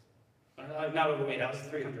overweight. Not overweight, I was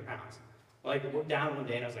 300 pounds. Like, we're down one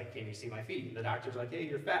day, and I was like, "Can you see my feet?" And the doctor's like, "Hey,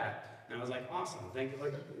 you're fat." And I was like, "Awesome." Thank you,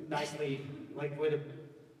 like, nicely, like, way to,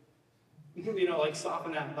 you know, like,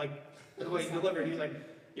 soften that, like, the way you delivered. He's like,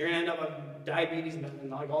 "You're gonna end up with diabetes and,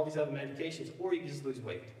 like, all these other medications, or you can just lose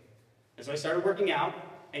weight." And so I started working out,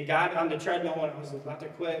 and got on the treadmill when I was about to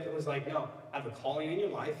quit. It was like, no, I have a calling in your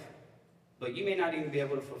life, but you may not even be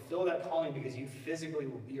able to fulfill that calling because you physically,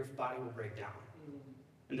 your body will break down.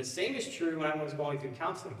 And the same is true when I was going through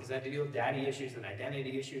counseling, because I had to deal with daddy issues and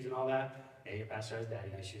identity issues and all that. Hey, your pastor has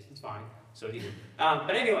daddy issues, it's fine, so do you.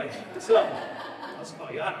 But anyway, so, I'll just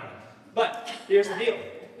call you out on it. But here's the deal.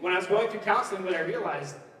 When I was going through counseling, what I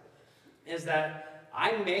realized is that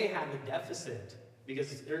I may have a deficit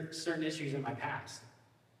because there are certain issues in my past.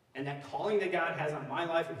 And that calling that God has on my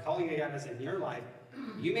life and calling that God has in your life,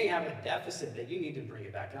 you may have a deficit that you need to bring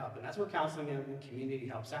it back up. And that's where counseling and community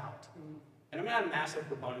helps out. And I'm not a massive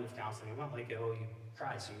proponent of counseling. I'm not like, "Oh, you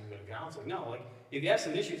cried, so you go to counseling." No, like, if you have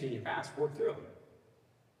some issues in your past, work through them.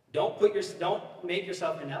 Don't make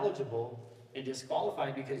yourself ineligible and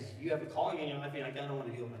disqualified because you have a calling in your life and you're like, "I don't want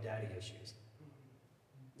to deal with my daddy issues."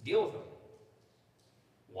 Deal with them.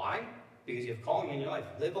 Why? Because you have calling in your life.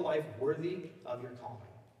 Live a life worthy of your calling.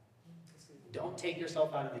 Don't take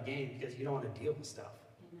yourself out of the game because you don't want to deal with stuff.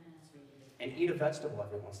 And eat a vegetable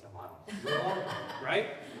every once in a while. Right?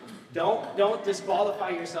 Don't disqualify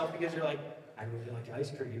yourself because you're like, "I really like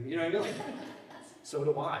ice cream." You know what I mean? Like, so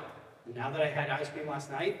do I. Now that I had ice cream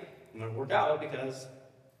last night, I'm going to work out because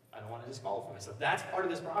I don't want to disqualify myself. That's part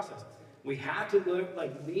of this process. We have to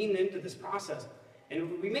lean into this process.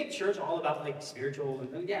 And we make church all about like spiritual,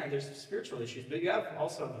 and yeah, there's spiritual issues, but you have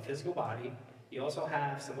also the physical body. You also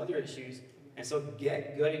have some other issues. And so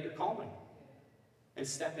get good at your calling and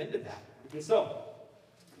step into that. And so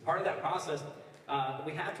part of that process,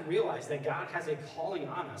 we have to realize that God has a calling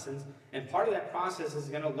on us. And part of that process is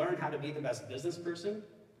going to learn how to be the best business person,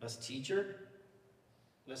 best teacher,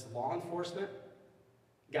 best law enforcement.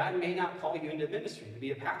 God may not call you into ministry to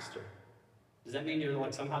be a pastor. Does that mean you're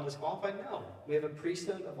like somehow disqualified? No. We have a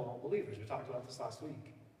priesthood of all believers. We talked about this last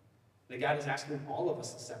week. That God is asking all of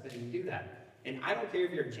us to step in and do that. And I don't care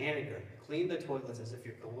if you're a janitor, clean the toilets as if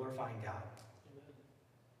you're glorifying God.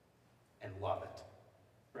 And love it.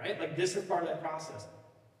 Right? Like, this is part of that process.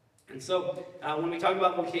 And so, when we talk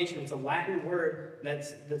about vocation, it's a Latin word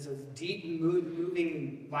that's a deep,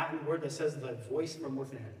 moving Latin word that says the voice from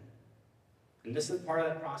within. And this is part of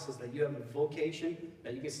that process, that you have a vocation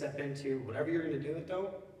that you can step into. Whatever you're going to do it,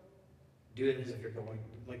 though, do it as if you're going,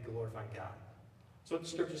 like, glorifying God. So what the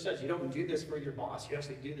scripture says, you don't do this for your boss, you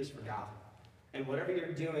actually do this for God. And whatever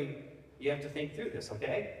you're doing, you have to think through this,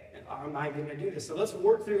 okay? And am I going to do this? So let's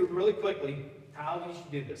work through really quickly how we should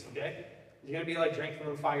do this, okay? It's going to be like drinking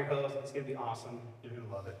from a fire hose. It's going to be awesome. You're going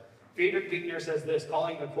to love it. Friedrich Buechner says this,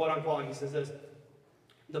 quote-unquote, he says this: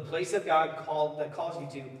 "The place that God calls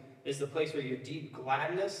you to is the place where your deep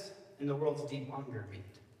gladness and the world's deep hunger meet.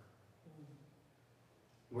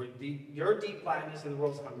 Your deep gladness and the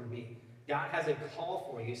world's hunger meet. God has a call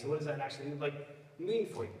for you, so what does that actually mean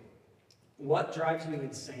for you? What drives you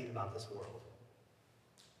insane about this world?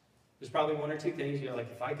 There's probably one or two things you're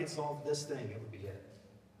like, if I could solve this thing, it would be it.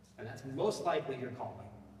 And that's most likely your calling.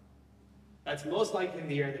 That's most likely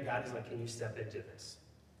the area that God is like, can you step into this?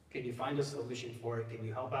 Can you find a solution for it? Can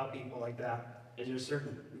you help out people like that? Is there a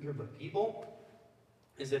certain group of people?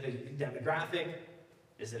 Is it a demographic?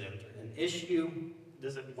 Is it an issue?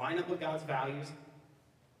 Does it line up with God's values?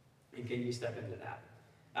 And can you step into that?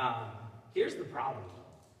 Here's the problem.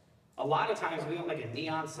 A lot of times we want like a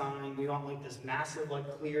neon sign, we want like this massive,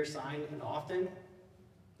 like clear sign, and often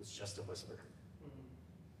it's just a whisper.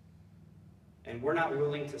 And we're not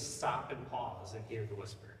willing to stop and pause and hear the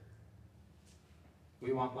whisper.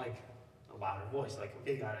 We want like a louder voice, like,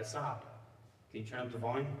 okay, God, I stopped. Can you turn up the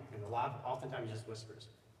volume? And oftentimes just whispers.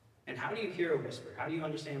 And how do you hear a whisper? How do you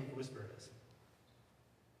understand what a whisper is?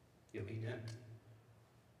 You lean in,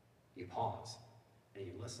 you pause, and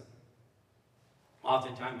you listen.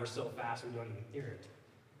 Oftentimes we're so fast we don't even hear it.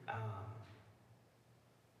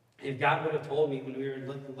 If God would have told me when we were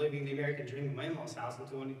living the American dream in my in-laws' house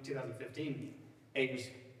in 2015, hey, you're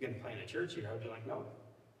just going to plant a church here, I would be like, no.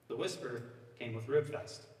 The whisper came with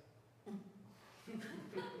Ribfest.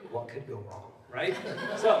 What could go wrong, right?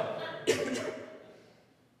 So,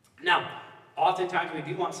 now, oftentimes we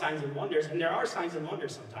do want signs and wonders, and there are signs and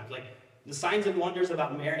wonders sometimes. Like the signs and wonders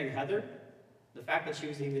about marrying Heather, the fact that she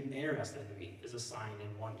was even interested in me is a sign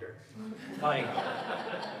and wonder. Like,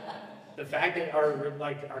 the fact that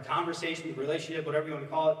our conversation, relationship, whatever you want to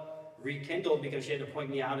call it, rekindled because she had to point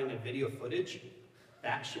me out in a video footage,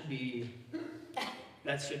 that should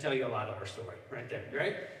tell you a lot of our story right there,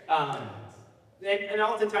 right? And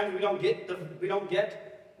oftentimes we don't get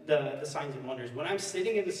the signs and wonders. When I'm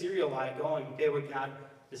sitting in the cereal aisle going, okay, with God,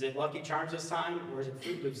 is it Lucky Charms this time or is it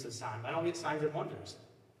Fruit Loops this time? I don't get signs and wonders,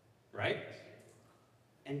 right?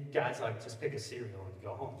 And God's like, just pick a cereal and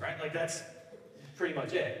go home, right? Like that's pretty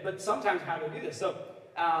much it. But sometimes how do we do this? So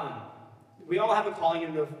we all have a calling,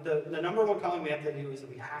 and the number one calling we have to do is that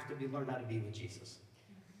we have to learn how to be with Jesus.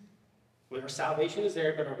 Our salvation is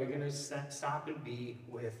there, but are we going to stop and be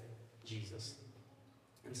with Jesus?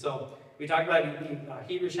 And so we talk about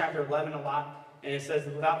Hebrews chapter 11 a lot, and it says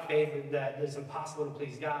that without faith that it's impossible to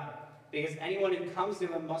please God, because anyone who comes to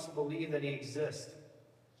him must believe that he exists,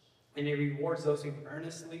 and he rewards those who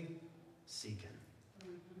earnestly seek him.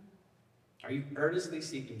 Are you earnestly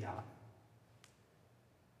seeking God?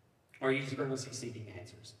 Or are you just earnestly seeking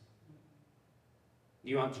answers? Do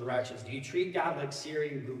you want directions? Do you treat God like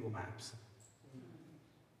Siri and Google Maps?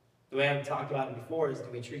 The way I've talked about it before is, do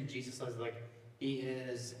we treat Jesus as like he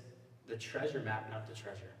is the treasure map, not the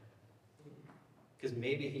treasure? Because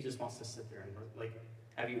maybe he just wants to sit there and like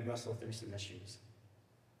have you wrestle through some issues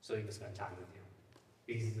so he can spend time with you.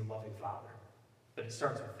 Because he's a loving Father. But it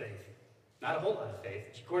starts with faith. Not a whole lot of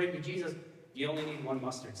faith. According to Jesus, you only need one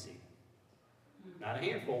mustard seed. Not a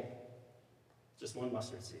handful, just one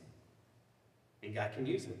mustard seed. And God can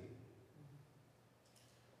use it.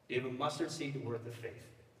 Do you have a mustard seed worth of faith?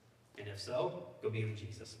 And if so, go be with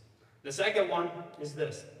Jesus. The second one is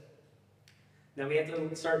this. That we have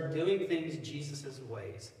to start doing things Jesus'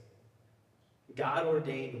 ways.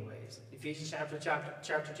 God-ordained ways. Ephesians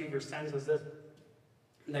chapter 2, verse 10 says this.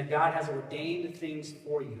 That God has ordained things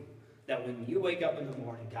for you. That when you wake up in the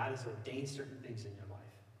morning, God has ordained certain things in your life.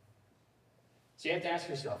 So you have to ask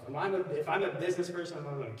yourself, if I'm a business person, if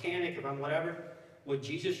I'm a mechanic, if I'm whatever, would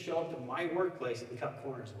Jesus show up to my workplace and cut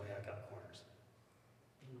corners the way I cut corners?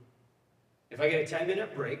 If I get a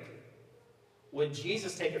 10-minute break, would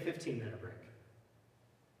Jesus take a 15-minute break?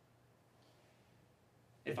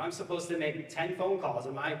 If I'm supposed to make 10 phone calls,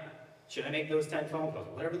 should I make those 10 phone calls?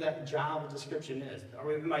 Whatever that job description is.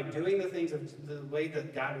 Am I doing the things the way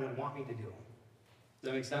that God would want me to do them? Does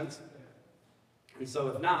that make sense? And so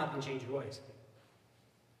if not, then change your ways.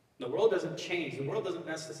 The world doesn't change. The world doesn't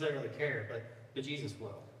necessarily care, but Jesus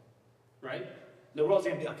will. Right? The world's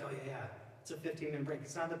going to be like, oh yeah, it's a 15-minute break.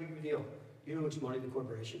 It's not that big of a deal. You know how much money the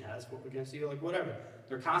corporation has against you? Like, whatever.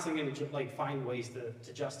 They're constantly going to find ways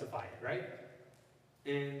to justify it, right?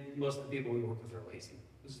 And most of the people we work with are lazy.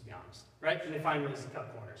 Let's just be honest, right? And they find ways to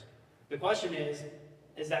cut corners. The question is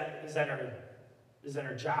that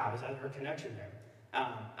our job? Is that our connection there?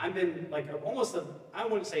 I've been I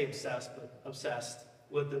wouldn't say obsessed, but obsessed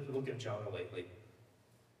with the book of Jonah lately.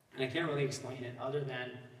 And I can't really explain it other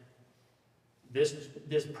than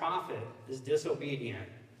this prophet is disobedient,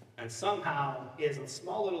 and somehow he has a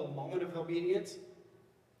small little moment of obedience,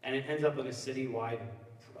 and it ends up with a citywide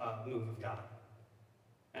move of God.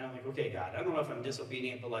 And I'm like, okay, God, I don't know if I'm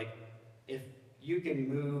disobedient, but like, if you can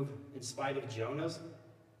move in spite of Jonah's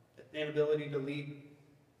inability to lead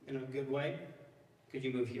in a good way, could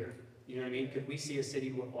you move here? You know what I mean? Could we see a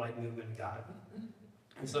city-wide movement of God?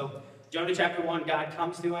 And so, Jonah chapter 1, God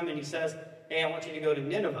comes to him and he says, hey, I want you to go to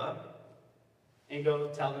Nineveh and go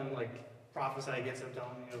tell them, like, prophesy against them, tell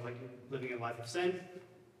them, you know, like, you're living a life of sin.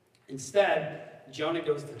 Instead, Jonah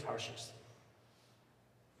goes to Tarshish.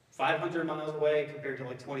 500 miles away compared to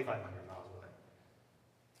like 2,500 miles away.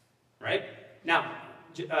 Right? Now,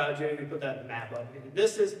 Jimmy, we put that map up.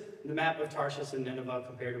 This is the map of Tarshish and Nineveh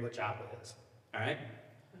compared to what Joppa is. All right?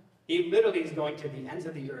 He literally is going to the ends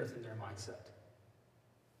of the earth in their mindset.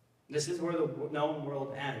 This is where the known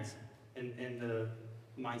world ends in the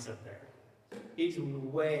mindset there. He's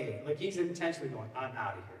he's intentionally going, I'm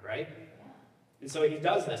out of here, right? And so he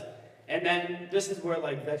does this. And then this is where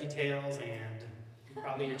like VeggieTales and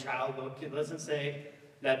probably your child book, let's say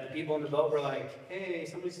that the people in the boat were like, hey,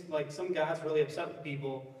 some guy's really upset with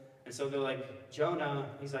people. And so they're like, Jonah,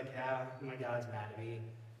 he's like, yeah, my God's mad at me,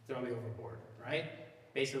 throw me overboard, right?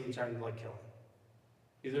 Basically trying to like kill him.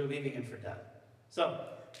 Because they're leaving him for dead. So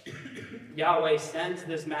Yahweh sends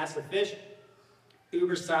this massive fish,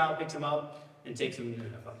 Uber style, picks him up and takes him to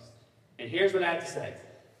Nineveh. And here's what I have to say.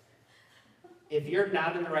 If you're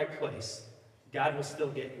not in the right place, God will still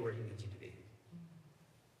get you where he needs you to be.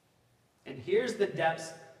 And here's the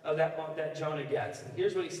depths of that Jonah gets. And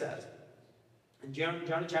here's what he says. In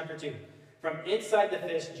Jonah chapter 2. From inside the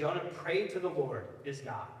fish, Jonah prayed to the Lord, his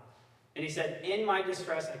God. And he said, in my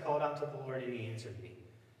distress I called out to the Lord, and he answered me.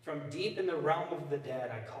 From deep in the realm of the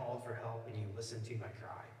dead I called for help, and you listened to my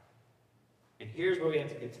cry. And here's where we have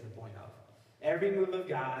to get to the point of. Every move of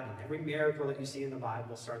God and every miracle that you see in the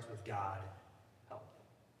Bible starts with God, help.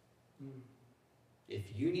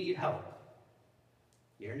 If you need help,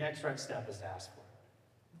 your next right step is to ask for it.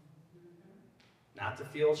 Not to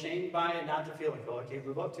feel ashamed by it, not to feel like, oh, I can't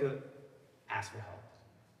live up to it. Ask for help.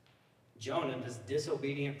 Jonah, this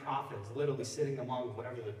disobedient prophet, is literally sitting among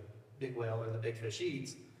whatever the big whale or the big fish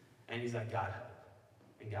eats, and he's like, God help.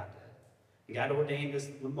 And God did. And God ordained this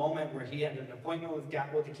moment where he had an appointment with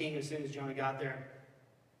the king as soon as Jonah got there,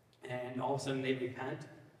 and all of a sudden they repent,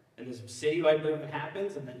 and this citywide movement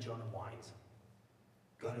happens, and then Jonah whines.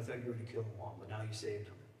 God, I thought you were going to kill him all, but now you saved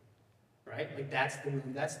him. Right? Like that's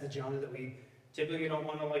the Jonah that we typically don't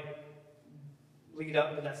want to like lead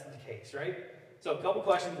up, but that's the case, right? So a couple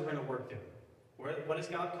questions we're going to work through. What has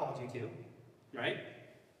God called you to? Right?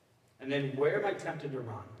 And then where am I tempted to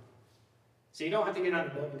run? So you don't have to get on a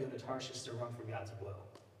boat and go to Tarshish to run from God's will.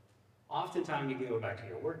 Oftentimes you can go back to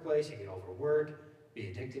your workplace, you can overwork,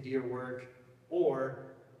 be addicted to your work, or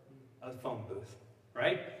a phone booth,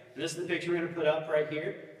 right? And this is the picture we're going to put up right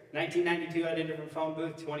here. 1992 had a different phone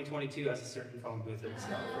booth, 2022 has a certain phone booth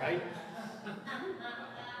itself, right?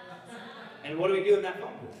 And what do we do in that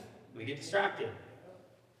phone booth? We get distracted.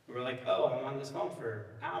 We're like, oh, I'm on this phone for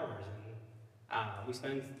hours. And we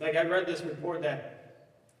spend, like I read this report that,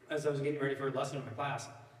 as I was getting ready for a lesson in my class,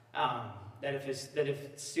 that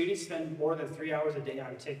if students spend more than 3 hours a day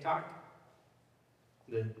on TikTok,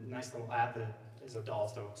 the nice little app that is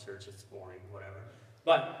adults don't search, it's boring, whatever.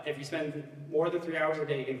 But if you spend more than 3 hours a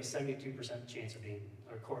day, you have a 72% chance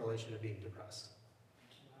of correlation of being depressed.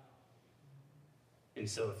 And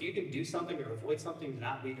so if you can do something or avoid something to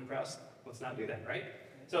not be depressed, let's not do that, right?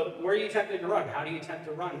 So where are you tempted to run? How do you attempt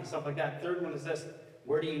to run? And stuff like that. Third one is this.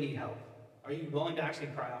 Where do you need help? Are you willing to actually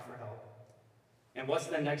cry out for help? And what's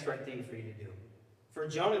the next right thing for you to do? For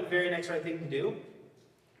Jonah, the very next right thing to do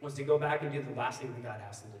was to go back and do the last thing that God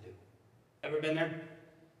asked him to do. Ever been there?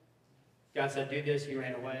 God said, do this, you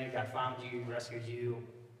ran away, God found you, rescued you.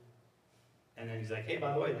 And then he's like, hey,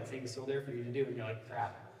 by the way, that thing is still there for you to do. And you're like,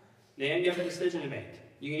 crap. Then you have a decision to make.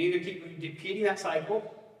 You can either keep repeating that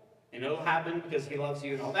cycle, and it'll happen because he loves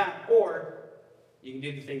you and all that, or you can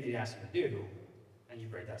do the thing that he asked you to do, and you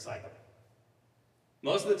break that cycle.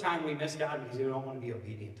 Most of the time we miss God because we don't want to be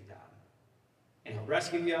obedient to God. And he'll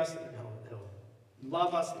rescue us, and he'll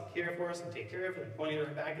love us, and care for us, and take care of us, and point it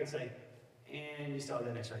right back and say, and you still have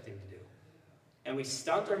the next right thing to do. And we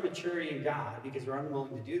stunt our maturity in God because we're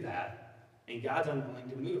unwilling to do that, and God's unwilling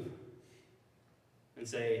to move. And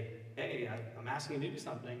say, hey, I'm asking you to do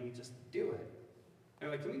something, just do it. And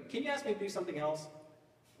we're like, can you ask me to do something else?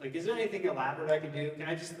 Like, is there anything elaborate I can do? Can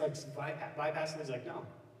I just like bypass it? He's like, no,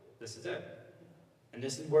 this is it. And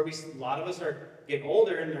this is where a lot of us get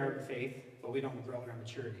older in our faith, but we don't grow in our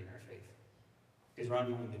maturity in our faith. Because we're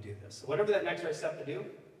unwilling to do this. So whatever that next right step to do,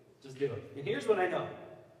 just do it. And here's what I know.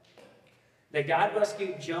 That God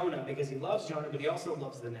rescued Jonah because he loves Jonah, but he also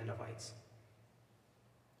loves the Ninevites.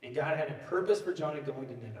 And God had a purpose for Jonah going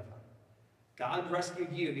to Nineveh. God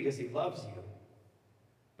rescued you because he loves you,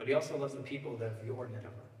 but he also loves the people of your Nineveh.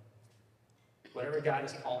 Whatever God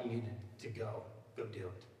is calling you to go do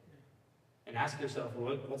it. And ask yourself,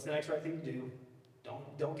 what's the next right thing to do?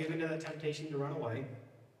 Don't give into the temptation to run away,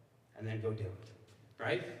 and then go do it.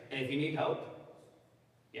 Right? And if you need help,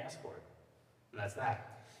 you ask for it. And that's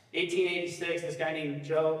that. 1886, this guy named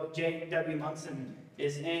J.W. Munson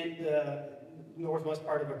is in the northwest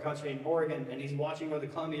part of our country in Oregon, and he's watching where the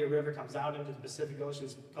Columbia River comes out into the Pacific Ocean.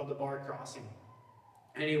 It's called the Bar Crossing.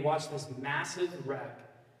 And he watched this massive wreck,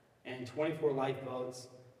 and 24 lifeboats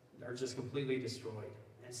are just completely destroyed.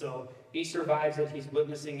 And so he survives it, he's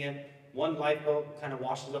witnessing it. One lifeboat kind of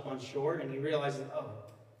washes up on shore, and he realizes, oh,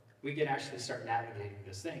 we can actually start navigating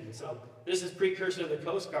this thing. And so this is precursor to the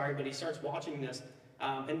Coast Guard, but he starts watching this.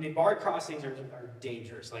 And the bar crossings are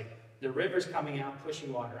dangerous. Like, the river's coming out,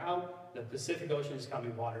 pushing water out. The Pacific Ocean is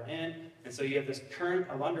coming water in. And so you have this current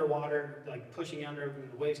of underwater, like pushing under,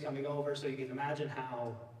 the waves coming over. So you can imagine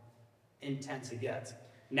how intense it gets.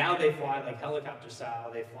 Now they fly like helicopter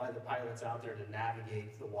style. They fly the pilots out there to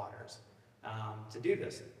navigate the waters to do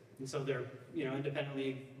this. And so they're,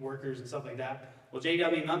 independently workers and stuff like that. Well,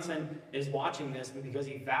 J.W. Munson is watching this, and because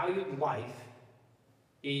he valued life,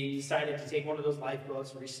 he decided to take one of those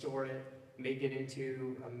lifeboats, restore it, make it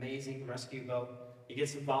into an amazing rescue boat. He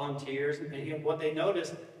gets some volunteers, and what they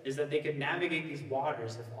noticed is that they could navigate these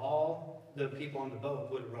waters if all the people on the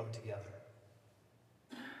boat would row together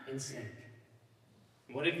in sync.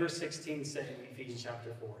 What did verse 16 say in Ephesians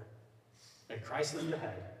chapter 4? That Christ is the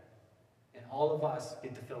head, and all of us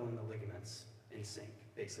get to fill in the ligaments in sync,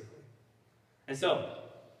 basically. And so,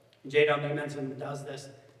 J.W. Munson does this,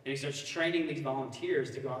 and he starts training these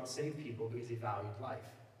volunteers to go out and save people because he valued life.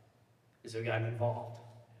 And so he got involved.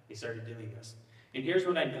 He started doing this. And here's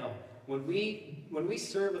what I know. When we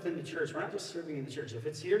serve within the church, we're not just serving in the church. If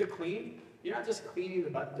it's here to clean, you're not just cleaning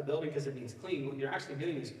the building because it needs clean. What you're actually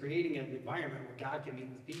doing is creating an environment where God can meet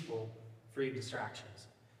with people free of distractions.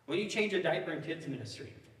 When you change a diaper in kids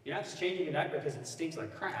ministry, you're not just changing a diaper because it stinks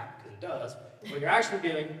like crap, because it does. What you're actually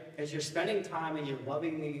doing is you're spending time and you're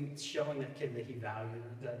lovingly showing that kid that he values,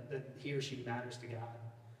 that he or she matters to God.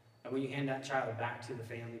 And when you hand that child back to the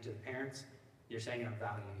family, to the parents, you're saying, I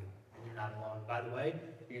value you, and you're not alone. By the way,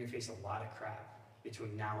 you're going to face a lot of crap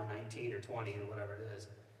between now and 19 or 20 or whatever it is.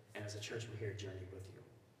 And as a church, we're here to journey with you.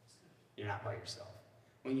 You're not by yourself.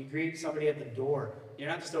 When you greet somebody at the door, you're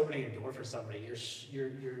not just opening a door for somebody.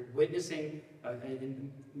 You're witnessing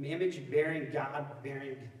an image-bearing,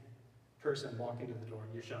 God-bearing person walk into the door,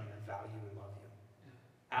 and you're showing them value and love you.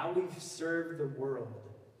 How we serve the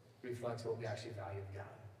world reflects what we actually value of God.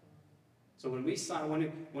 So when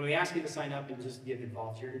we ask you to sign up and just get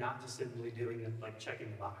involved, you're not just simply doing it like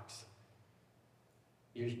checking the box.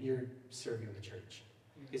 You're serving the church.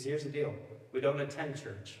 Because here's the deal. We don't attend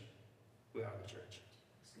church. We are the church.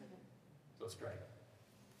 So let's pray.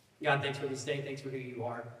 God, thanks for this day. Thanks for who you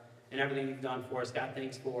are and everything you've done for us. God,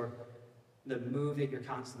 thanks for the move that you're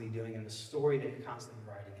constantly doing and the story that you're constantly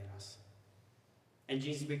writing in us. And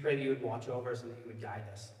Jesus, we pray that you would watch over us and that you would guide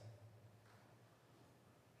us.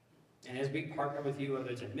 And as we partner with you, whether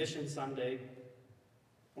it's at Mission Sunday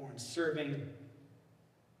or in serving,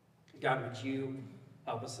 God, would you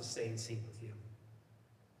help us to stay in sync with you?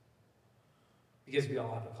 Because we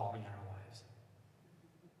all have a calling in our lives.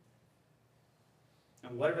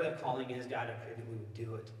 And whatever that calling is, God, I pray that we would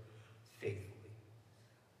do it faithfully.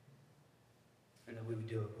 And that we would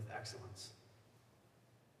do it with excellence.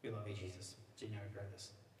 We love you, Jesus. In your name we pray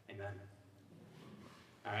this. Amen.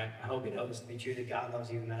 All right, I hope you know this to be true, that God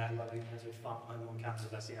loves you and that I love you, as we follow on one count the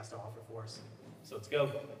best he has to offer for us. So let's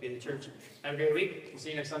go. Be the church. Have a great week. We'll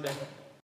see you next Sunday.